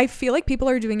is I feel like people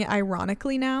are doing it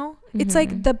ironically now. It's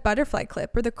like the butterfly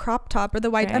clip or the crop top or the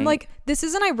white. Right. I'm like, this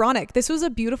isn't ironic. This was a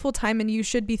beautiful time and you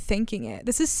should be thanking it.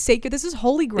 This is sacred. This is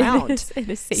holy ground. It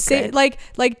is sacred.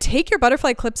 Like take your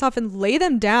butterfly clips off and lay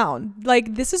them down.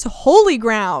 Like this is holy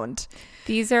ground.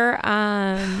 These are,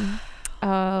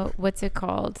 what's it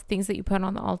called? Things that you put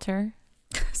on the altar.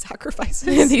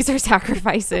 Sacrifices. These are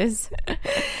sacrifices.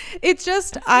 It's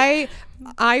just, I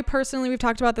personally, we've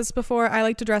talked about this before. I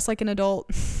like to dress like an adult.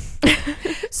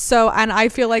 So, and I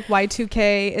feel like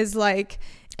Y2K is like,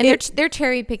 and they're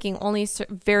cherry picking only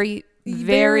very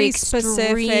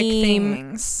specific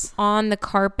things on the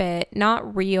carpet,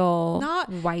 not real,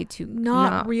 not Y2,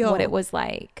 not real. What it was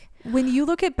like. When you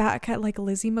look back at like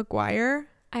Lizzie McGuire,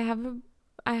 I have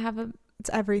a. It's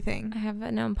everything. I have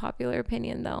an unpopular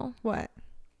opinion though. What?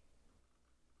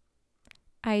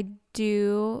 I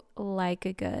do like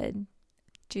a good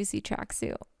juicy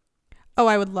tracksuit. Oh,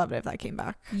 I would love it if that came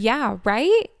back. Yeah,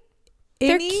 right?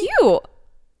 They're cute.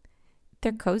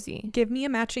 They're cozy. Give me a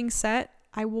matching set.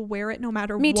 I will wear it no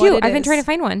matter what. Me too. I've been trying to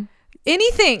find one.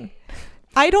 Anything.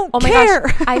 I don't care. My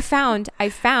gosh. I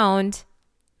found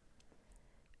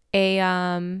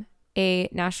a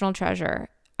national treasure.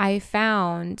 I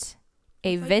found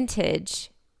a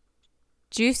vintage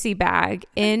juicy bag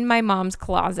in my mom's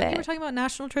closet. We're talking about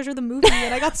National Treasure the movie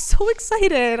and I got so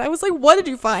excited. I was like, what did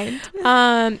you find?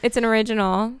 It's an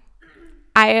original.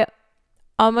 I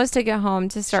almost took it home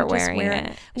to start wearing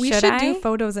it. We should do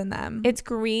photos in them. It's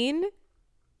green,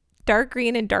 dark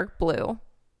green, and dark blue.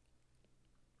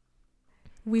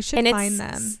 We should find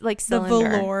them. Like cylinder. The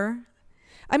velour.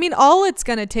 I mean, all it's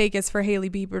going to take is for Hailey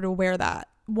Bieber to wear that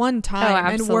one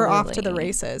time and we're off to the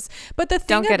races. But the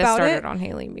thing about it, don't get us started on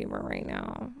Hailey Bieber right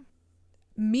now.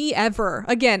 Me ever.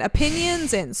 Again,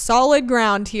 opinions in solid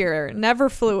ground here. Never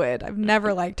fluid. I've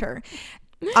never liked her.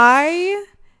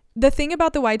 The thing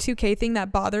about the Y2K thing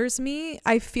that bothers me,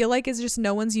 I feel like is just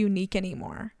no one's unique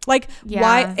anymore. Like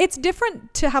why it's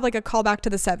different to have like a callback to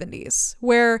the 70s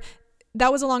where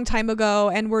that was a long time ago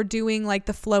and we're doing like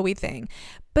the flowy thing.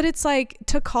 But it's like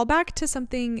to call back to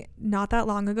something not that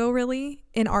long ago, really,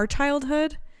 in our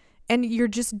childhood, and you're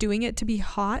just doing it to be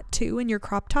hot too in your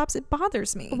crop tops, it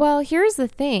bothers me. Well, here's the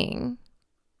thing.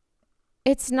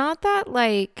 It's not that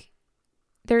like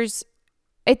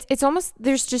it's almost,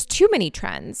 there's just too many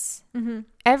trends.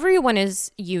 Everyone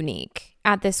is unique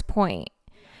at this point.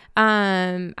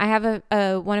 I have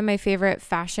one of my favorite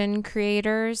fashion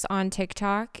creators on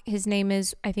TikTok. His name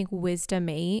is, I think, Wisdom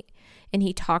 8, and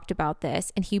he talked about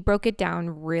this and he broke it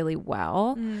down really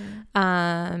well.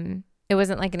 It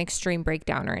wasn't like an extreme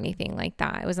breakdown or anything like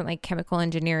that. It wasn't like chemical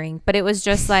engineering, but it was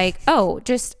just like,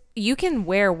 just you can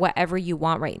wear whatever you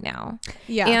want right now.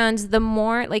 Yeah. And the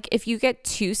more, like, if you get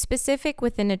too specific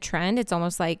within a trend, it's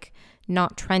almost like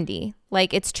not trendy.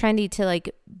 Like, it's trendy to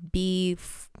like be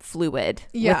fluid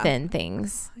within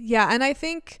things. Yeah. And I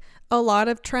think a lot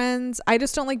of trends, I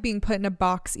just don't like being put in a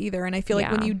box either. And I feel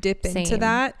like when you dip into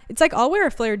that, it's like, I'll wear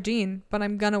a flared jean, but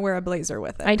I'm going to wear a blazer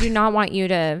with it. I do not want you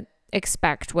to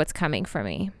expect what's coming from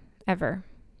me ever.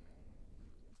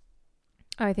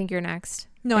 Oh, I think you're next.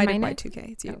 No, I did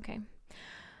Y2K. It's you. Okay.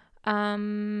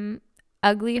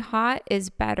 Ugly hot is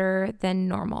better than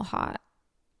normal hot.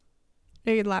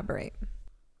 Elaborate.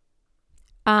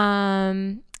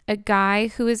 A guy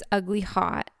who is ugly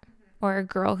hot or a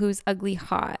girl who's ugly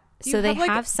hot. So they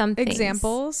have some things.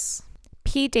 Examples.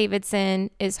 Pete Davidson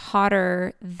is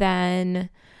hotter than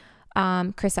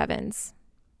Chris Evans.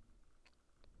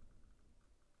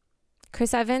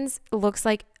 Chris Evans looks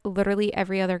like literally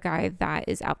every other guy that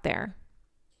is out there.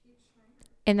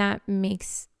 And that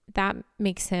makes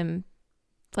him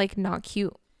like not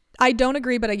cute. I don't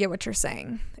agree, but I get what you're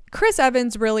saying. Chris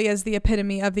Evans really is the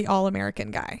epitome of the all-American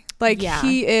guy. Like,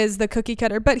 he is the cookie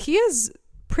cutter, but he is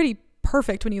pretty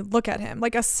perfect when you look at him,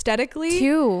 like aesthetically.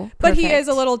 Too perfect. But he is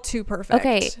a little too perfect.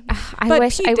 Okay, I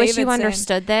wish you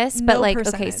understood this, but like,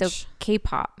 percentage. Okay, so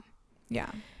K-pop.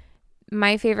 Yeah.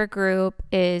 My favorite group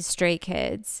is Stray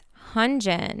Kids.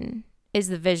 Hyunjin is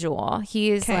the visual.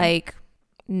 He is like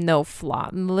no flaw,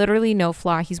 literally no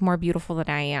flaw. He's more beautiful than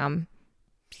I am.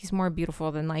 He's more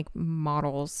beautiful than like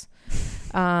models.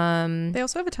 They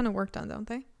also have a ton of work done, don't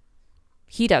they?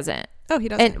 He doesn't. Oh, he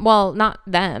doesn't. And, well, not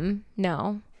them.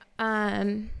 No.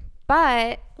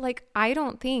 But like, I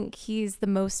don't think he's the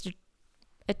most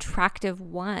attractive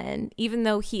one, even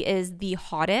though he is the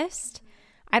hottest.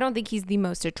 I don't think he's the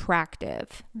most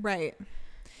attractive. Right.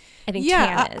 I think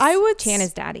Chan is. Chan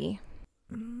is daddy.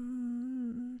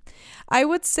 I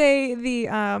would say the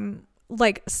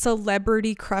like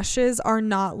celebrity crushes are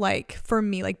not like, for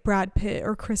me, like Brad Pitt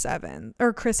or Chris Evans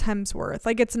or Chris Hemsworth.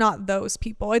 Like, it's not those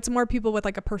people. It's more people with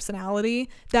like a personality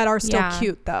that are still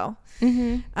cute though.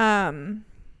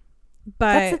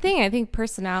 But that's the thing. I think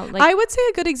personality. Like, I would say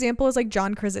a good example is like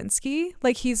John Krasinski.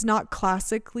 Like, he's not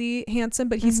classically handsome,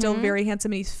 but he's still very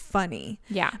handsome and he's funny.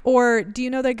 Yeah. Or do you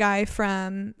know the guy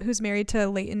who's married to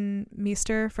Leighton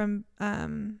Meester from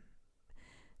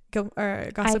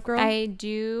Gossip Girl? I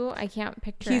do. I can't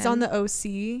picture. He's on the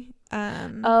OC.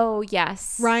 Oh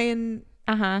yes. Ryan.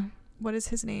 What is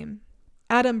his name?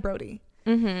 Adam Brody.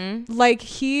 Like,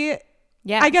 he.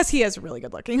 Yeah, I guess he is really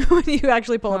good looking when you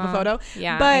actually pull up a photo.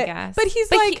 Yeah, but I guess. But he's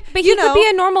he could be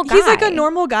a normal guy. He's like a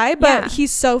normal guy, but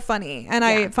he's so funny, and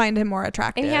I find him more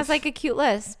attractive. And he has like a cute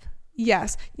lisp.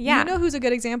 Yes. Yeah. You know who's a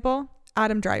good example?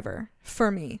 Adam Driver, for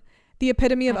me, the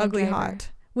epitome of ugly hot.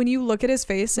 When you look at his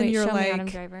face and you're like, Adam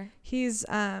Driver. He's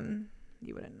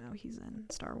you wouldn't know, he's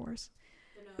in Star Wars.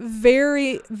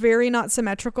 Very, very not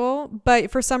symmetrical,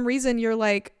 but for some reason you're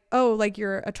like, oh, like,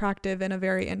 you're attractive in a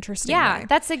very interesting way. Yeah,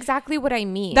 that's exactly what I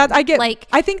mean. That I get. Like,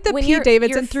 I think the Pete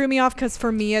Davidson threw me off because for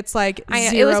me it's like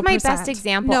 0%. It was my best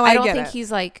example. No, I don't think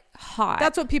he's like hot.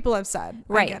 That's what people have said.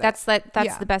 Right. That's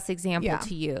the best example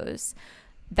to use.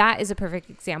 That is a perfect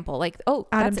example. Like, oh,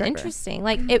 that's interesting.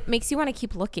 Like, it makes you want to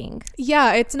keep looking.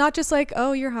 Yeah, it's not just like,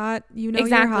 oh, you're hot. You know,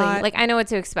 exactly. You're hot. Like, I know what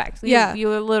to expect.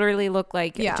 You literally look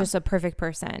like just a perfect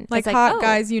person. Like, hot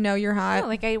guys, you know you're hot. No,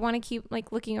 like, I want to keep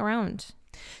like looking around.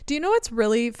 Do you know what's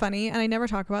really funny? And I never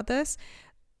talk about this.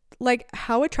 Like,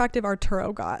 how attractive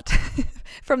Arturo got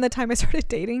from the time I started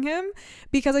dating him,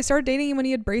 because I started dating him when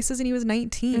he had braces and he was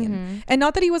 19. And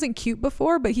not that he wasn't cute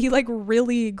before, but he like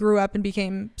really grew up and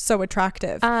became so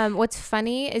attractive. What's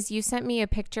funny is you sent me a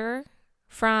picture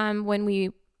from when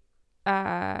we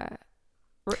a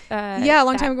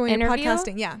long time ago when you were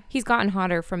podcasting. Yeah, he's gotten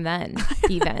hotter from then.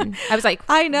 Even I was like,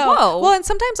 I know. Whoa. Well, and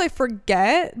sometimes I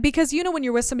forget, because you know, when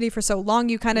you're with somebody for so long,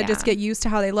 you kind of just get used to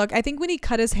how they look. I think when he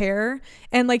cut his hair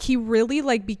and like he really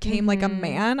like became like a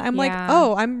man, I'm like,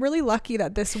 oh, I'm really lucky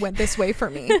that this went this way for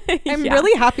me. I'm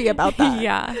really happy about that.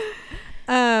 Yeah.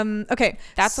 Okay,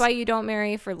 that's why you don't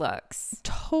marry for looks.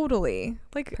 Totally.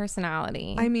 Like,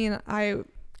 personality. I mean,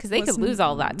 because they could lose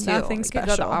all that too. Nothing special.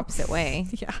 Could go the opposite way.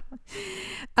 Yeah.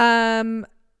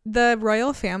 The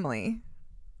royal family.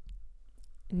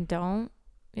 Don't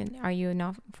Are you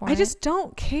enough for it? I just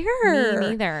don't care. Me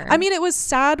neither. I mean, it was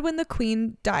sad when the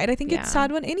queen died. I think it's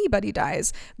sad when anybody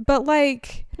dies. But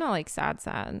like, not like sad.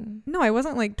 No, I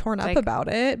wasn't like torn up about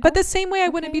it. But the same way I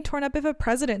wouldn't be torn up if a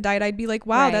president died. I'd be like,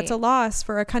 wow, that's a loss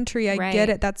for a country. I get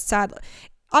it. That's sad.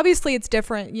 Obviously, it's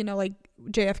different. You know, like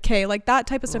JFK, like that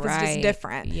type of stuff is just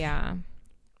different. Yeah.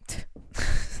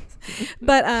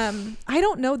 But I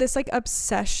don't know, this like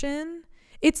obsession.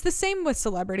 It's the same with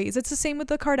celebrities. It's the same with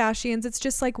the Kardashians. It's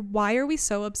just like, why are we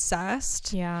so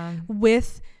obsessed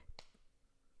with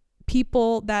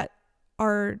people that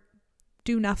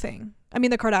do nothing? I mean,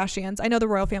 the Kardashians. I know the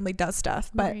royal family does stuff,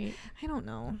 but I don't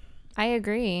know. I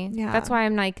agree. Yeah. That's why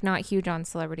I'm like not huge on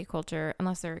celebrity culture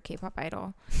unless they're a K-pop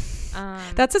idol.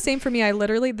 That's the same for me. I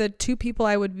literally, the two people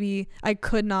I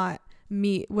could not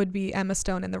meet would be Emma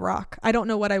Stone and The Rock. I don't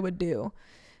know what I would do.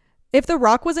 If The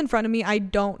Rock was in front of me, I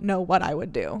don't know what I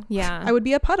would do. Yeah. I would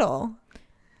be a puddle.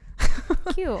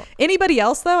 Cute. Anybody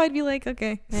else though, I'd be like,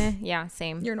 okay. Yeah,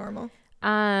 same. You're normal.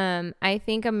 I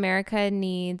think America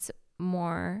needs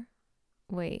more.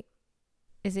 Wait.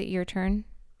 Is it your turn?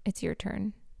 It's your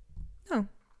turn. No.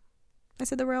 I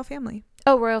said the royal family.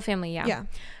 Oh, royal family, yeah. Yeah.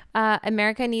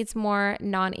 America needs more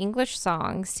non-English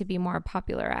songs to be more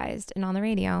popularized and on the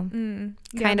radio.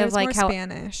 Kind of like how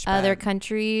Spanish, other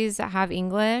countries have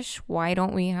English. Why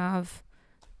don't we have?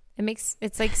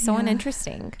 It's like so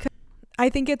uninteresting. I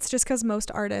think it's just because most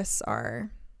artists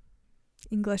are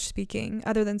English speaking,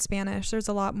 other than Spanish. There's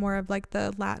a lot more of like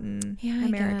the Latin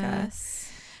America.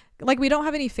 Like we don't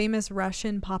have any famous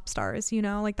Russian pop stars, you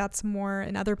know, like that's more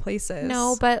in other places.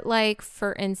 No, but like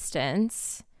for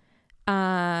instance,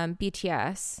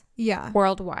 BTS,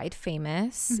 worldwide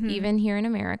famous, even here in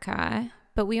America,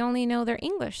 but we only know their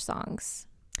English songs.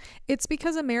 It's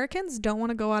because Americans don't want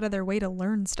to go out of their way to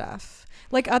learn stuff.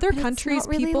 Like other countries,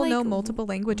 really people know multiple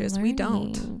languages. We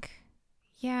don't.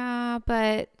 Yeah,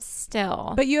 but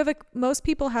still. But most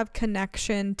people have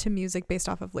connection to music based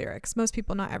off of lyrics. Most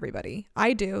people, not everybody.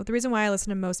 I do. The reason why I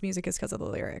listen to most music is because of the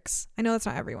lyrics. I know that's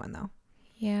not everyone though.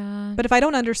 Yeah. But if I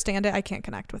don't understand it, I can't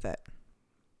connect with it.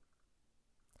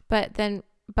 But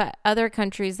other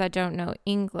countries that don't know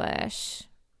English.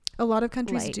 A lot of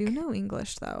countries do know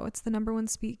English though. It's the number one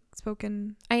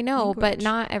spoken I know, language. But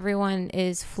not everyone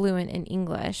is fluent in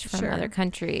English from other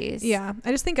countries. Yeah.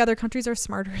 I just think other countries are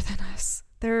smarter than us.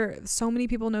 So many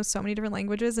people know so many different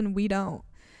languages and we don't.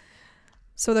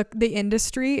 So the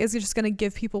industry is just going to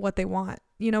give people what they want.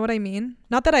 You know what I mean?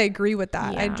 Not that I agree with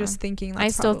that. I'm just thinking that's I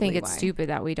still think it's stupid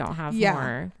that we don't have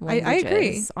more languages I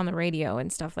agree. on the radio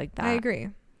and stuff like that. I agree.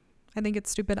 I think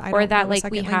it's stupid. Or that like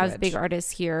we have big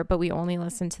artists here, but we only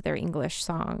listen to their English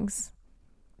songs.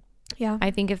 Yeah.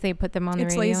 I think if they put them on the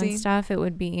radio and stuff, it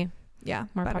would be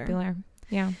more popular.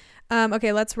 Yeah.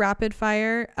 Okay, let's rapid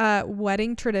fire.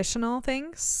 Wedding traditional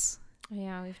things.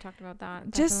 Yeah, we've talked about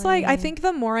that. Just like, I think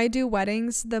the more I do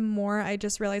weddings, the more I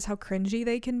just realize how cringy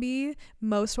they can be.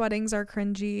 Most weddings are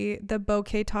cringy. The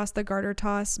bouquet toss, the garter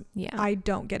toss. Yeah. I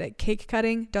don't get it. Cake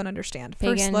cutting, don't understand.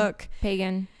 First look.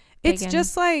 Pagan. It's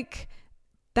just like,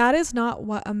 that is not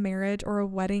what a marriage or a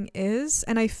wedding is.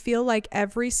 And I feel like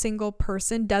every single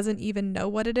person doesn't even know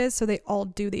what it is. So they all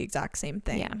do the exact same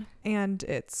thing. Yeah. And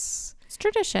it's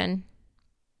tradition.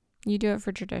 You do it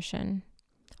for tradition.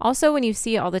 Also, when you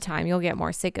see it all the time, you'll get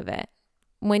more sick of it.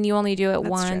 When you only do it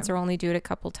once or only do it a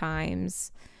couple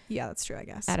times. Yeah, that's true, I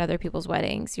guess. At other people's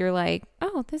weddings, you're like,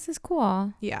 oh, this is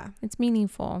cool. Yeah. It's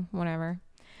meaningful, whatever.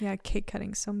 Yeah, cake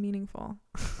cutting's so meaningful.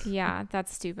 Yeah,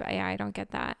 that's stupid. Yeah, I don't get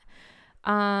that.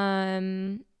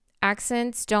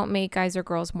 Accents don't make guys or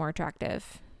girls more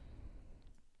attractive.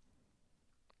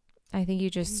 I think you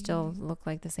just still look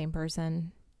like the same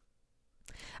person.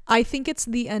 I think it's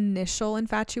the initial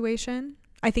infatuation.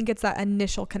 I think it's that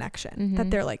initial connection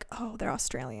that they're like, oh, they're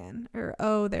Australian or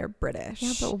oh, they're British.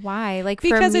 Yeah, but why? Like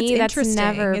because for me, it's that's interesting.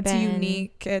 Never it's been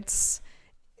unique.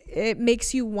 It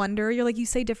makes you wonder. You're like, you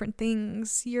say different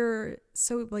things. You're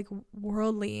so like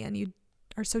worldly and you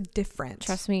are so different.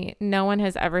 Trust me, no one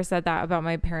has ever said that about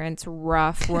my parents'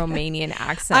 rough Romanian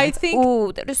accent. I think,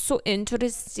 oh, that is so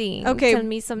interesting. Okay, tell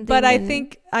me something. But I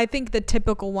think the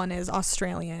typical one is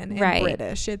Australian and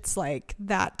British. It's like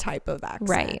that type of accent.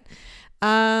 Right.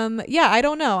 Yeah, I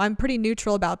don't know. I'm pretty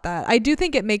neutral about that. I do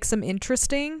think it makes them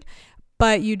interesting,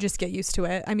 but you just get used to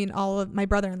it. I mean, all of my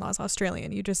brother-in-law's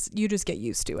Australian. You just get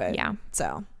used to it. Yeah.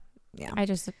 So, yeah.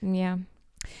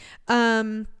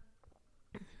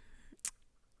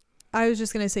 I was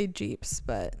just going to say Jeeps,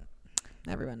 but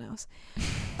everyone knows.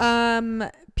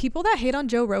 People that hate on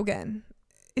Joe Rogan,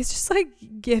 it's just like,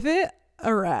 give it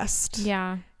a rest.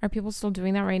 Yeah. Are people still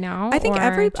doing that right now?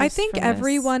 I think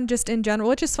everyone just in general,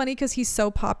 which is funny because he's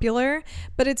so popular,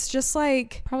 but it's just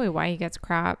like probably why he gets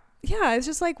crap. Yeah, it's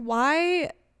just like why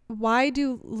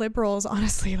do liberals,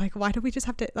 honestly, like why do we just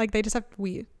have to, like they just have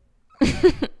weed?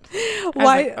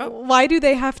 Why do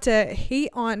they have to hate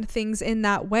on things in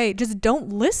that way? Just don't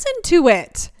listen to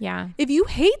it. Yeah. If you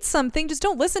hate something, just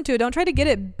don't listen to it. Don't try to get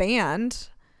it banned.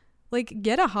 Like,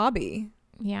 get a hobby.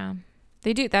 Yeah.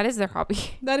 They do. That is their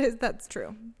hobby. That's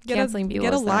true. Canceling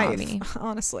people is their hobby.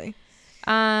 Honestly.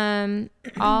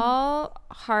 All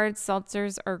hard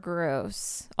seltzers are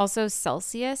gross. Also,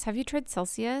 Celsius. Have you tried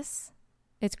Celsius?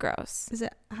 It's gross. Does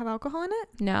it have alcohol in it?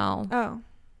 No. Oh.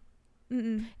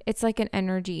 Mm-mm. It's like an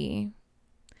energy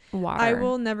water. I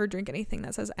will never drink anything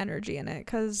that says energy in it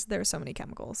because there's so many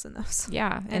chemicals in those.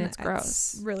 Yeah, and it's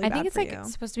gross. Really, I think it's like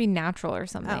it's supposed to be natural or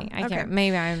something. I can't.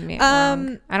 Maybe I'm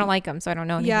wrong. I don't like them, so I don't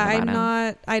know anything about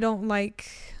them. I don't like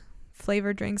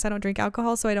flavored drinks. I don't drink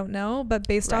alcohol, so I don't know. But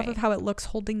based off of how it looks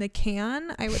holding the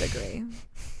can, I would agree.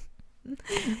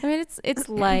 I mean, it's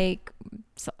like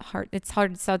hard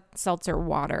seltzer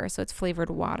water, so it's flavored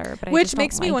water, but which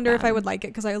makes me wonder if I would like it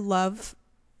because I love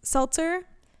seltzer,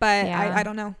 but I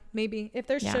don't know. Maybe if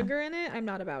there's sugar in it, I'm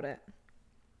not about it.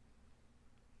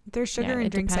 If there's sugar in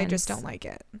drinks, depends. I just don't like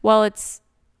it. Well, it's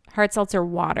hard seltzer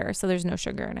water, so there's no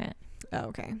sugar in it. Oh,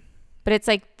 okay. But it's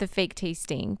like the fake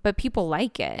tasting, but people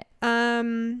like it.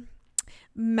 Mouthing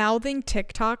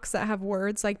TikToks that have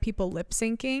words like people lip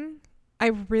syncing. I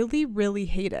really, really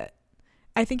hate it.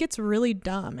 I think it's really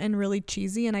dumb and really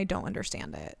cheesy and I don't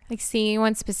understand it. Like seeing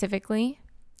one specifically?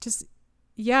 Just,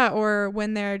 yeah. Or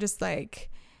when they're just like,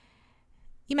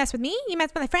 you mess with me, you mess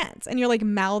with my friends. And you're like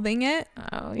mouthing it.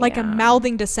 Oh, like a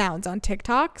mouthing to sounds on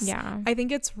TikToks. Yeah. I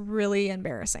think it's really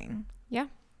embarrassing. Yeah.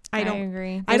 I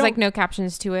agree. There's like no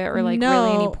captions to it or like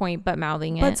really any point but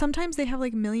mouthing it. But sometimes they have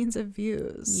like millions of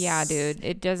views. Yeah, dude.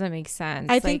 It doesn't make sense.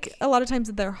 I think a lot of times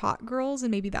they're hot girls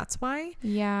and maybe that's why.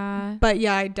 Yeah. But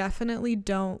yeah, I definitely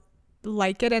don't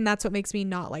like it. And that's what makes me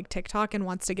not like TikTok and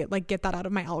wants to get that out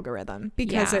of my algorithm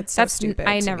because it's so stupid.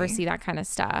 I never see that kind of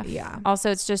stuff. Yeah.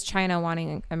 Also, it's just China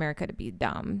wanting America to be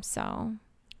dumb. So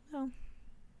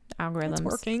algorithms. It's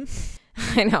working.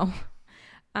 I know.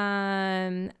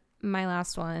 My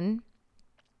last one.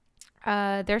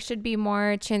 There should be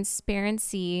more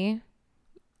transparency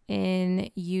in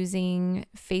using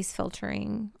face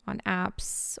filtering on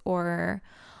apps or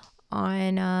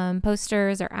on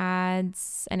posters or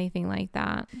ads, anything like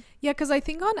that. Yeah, because I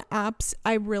think on apps,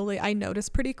 I notice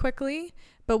pretty quickly.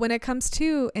 But when it comes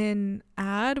to an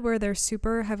ad where they're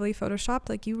super heavily photoshopped,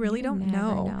 like you really don't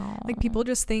know. Like people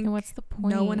just think, what's the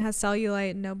point? No one has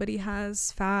cellulite, nobody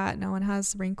has fat, no one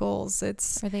has wrinkles. Or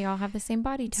they all have the same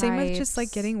body type. Same with just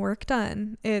like getting work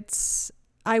done.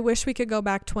 I wish we could go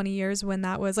back 20 years when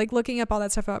that was like looking up all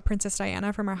that stuff about Princess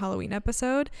Diana from our Halloween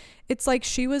episode. It's like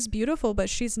she was beautiful, but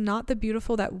she's not the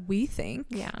beautiful that we think.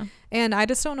 Yeah. And I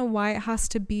just don't know why it has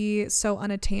to be so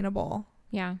unattainable.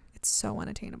 Yeah. It's so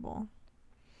unattainable.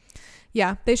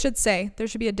 Yeah, there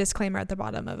should be a disclaimer at the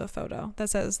bottom of a photo that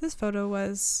says this photo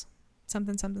was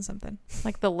something, something, something.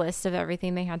 Like the list of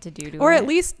everything they had to do to or at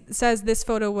least says this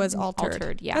photo was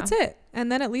altered. Yeah. That's it.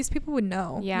 And then at least people would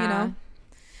know. Yeah. You know?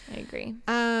 I agree.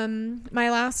 My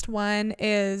last one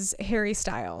is Harry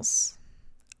Styles.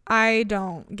 I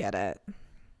don't get it.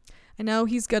 I know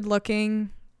he's good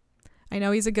looking. I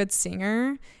know he's a good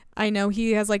singer. I know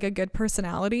he has like a good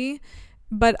personality.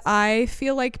 But I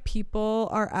feel like people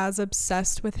are as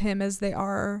obsessed with him as they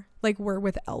were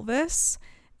with Elvis.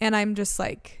 And I'm just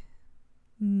like,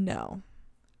 no,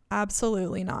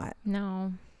 absolutely not.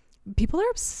 No. People are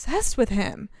obsessed with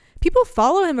him. People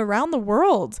follow him around the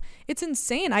world. It's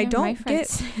insane. I don't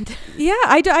get. Yeah,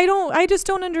 I just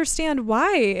don't understand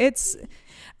why. It's.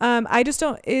 I just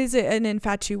don't. Is it an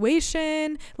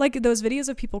infatuation? Like those videos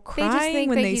of people crying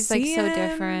when they see he's him? So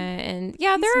different, and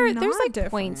yeah, there's like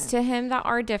different points to him that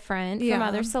are different from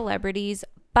other celebrities.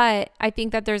 But I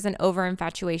think that there's an over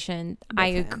infatuation. I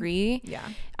agree. Yeah.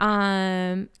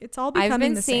 It's all becoming I've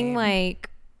been the seeing same.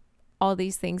 like all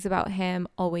these things about him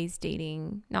always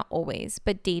dating, not always,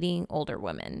 but dating older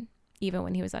women, even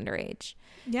when he was underage.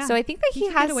 Yeah. So I think that he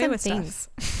has some things.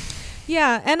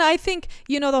 Yeah, and I think,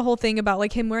 the whole thing about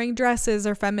like him wearing dresses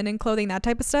or feminine clothing, that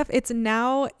type of stuff, it's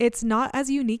not as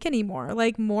unique anymore.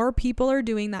 Like more people are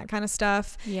doing that kind of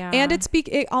stuff. Yeah. And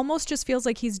it almost just feels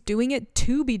like he's doing it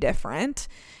to be different.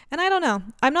 And I don't know.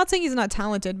 I'm not saying he's not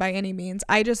talented by any means.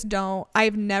 I just don't.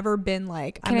 I've never been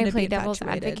like, I'm going to be devil's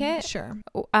infatuated. advocate? Sure.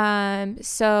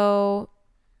 So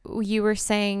you were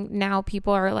saying now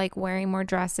people are like wearing more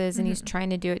dresses and he's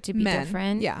trying to do it to be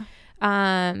different. Yeah.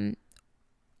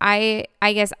 I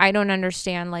guess I don't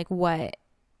understand like what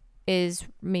is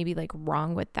maybe like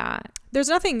wrong with that. There's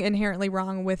nothing inherently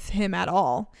wrong with him at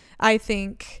all. I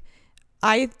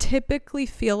typically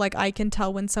feel like I can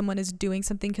tell when someone is doing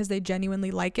something because they genuinely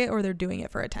like it or they're doing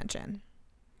it for attention.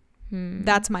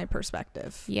 That's my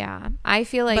perspective. Yeah. I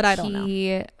feel like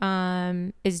he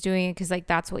is doing it because like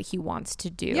that's what he wants to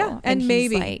do. Yeah. And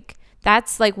maybe like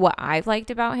that's like what I've liked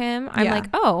about him. I'm like,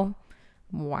 oh,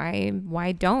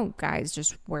 why don't guys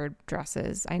just wear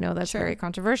dresses? I know that's very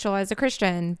controversial as a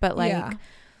Christian, but like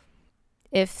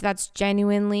if that's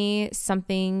genuinely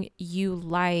something you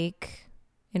like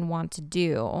and want to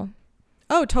do.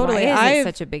 Oh, totally. Why is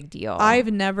it such a big deal?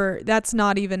 That's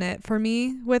not even it for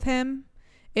me with him.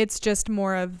 It's just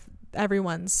more of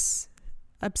everyone's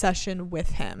obsession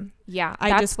with him. Yeah,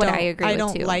 that's what I agree with too. I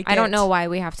don't like it. I don't know why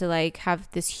we have to like have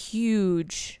this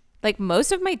huge, like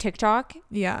most of my TikTok.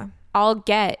 Yeah. I'll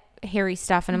get hairy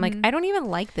stuff and I'm like, I don't even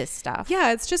like this stuff.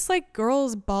 Yeah, it's just like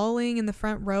girls bawling in the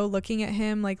front row looking at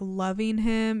him, like loving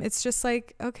him. It's just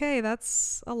like, okay,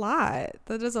 that's a lot.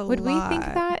 That is a lot. Would we think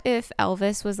that if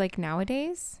Elvis was like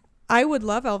nowadays? I would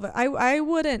love Elvis. I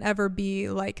wouldn't ever be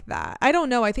like that. I don't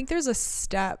know. I think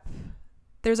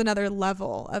there's another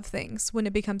level of things when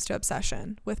it becomes to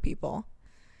obsession with people.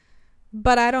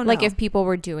 But I don't know. Like if people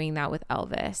were doing that with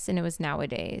Elvis and it was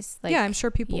nowadays. Like, yeah, I'm sure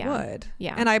people would.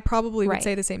 Yeah. And I probably would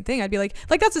say the same thing. I'd be like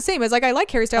that's the same as like I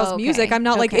like Harry Styles' music. I'm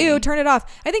not like, ew, turn it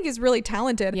off. I think he's really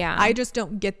talented. Yeah. I just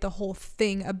don't get the whole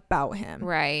thing about him.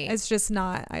 Right. It's just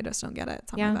not, I just don't get it.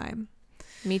 It's not my vibe.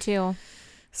 Me too.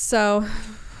 So,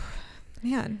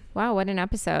 man. Wow, what an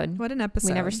episode. We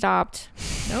never stopped.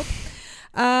 Nope.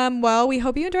 Well, we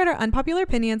hope you enjoyed our unpopular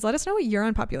opinions. Let us know what your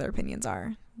unpopular opinions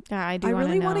are. Yeah, I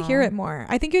really want to hear it more.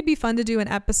 I think it'd be fun to do an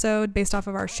episode based off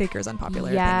of our Shakers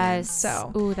unpopular opinions.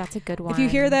 So, ooh, that's a good one. If you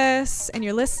hear this and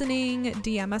you're listening,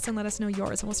 DM us and let us know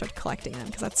yours, and we'll start collecting them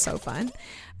because that's so fun.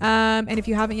 And if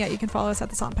you haven't yet, you can follow us at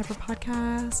the Salt and Pepper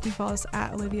Podcast. You can follow us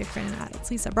at Olivia Crin and at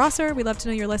It's Lisa Brosser. We love to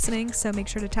know you're listening, so make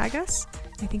sure to tag us.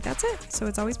 I think that's it. So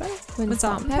it's always better when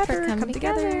salt and pepper come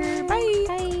together. Bye.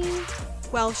 Bye.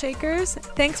 Well, Shakers,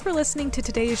 thanks for listening to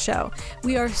today's show.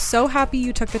 We are so happy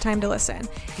you took the time to listen.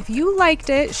 If you liked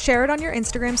it, share it on your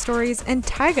Instagram stories and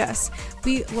tag us.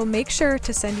 We will make sure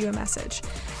to send you a message.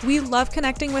 We love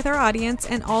connecting with our audience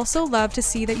and also love to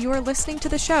see that you are listening to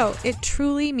the show. It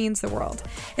truly means the world.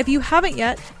 If you haven't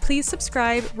yet, please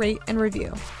subscribe, rate, and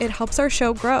review. It helps our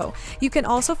show grow. You can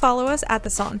also follow us at the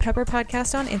Salt and Pepper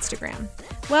Podcast on Instagram.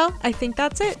 Well, I think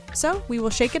that's it. So we will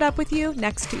shake it up with you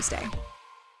next Tuesday.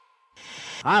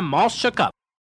 I'm all shook up.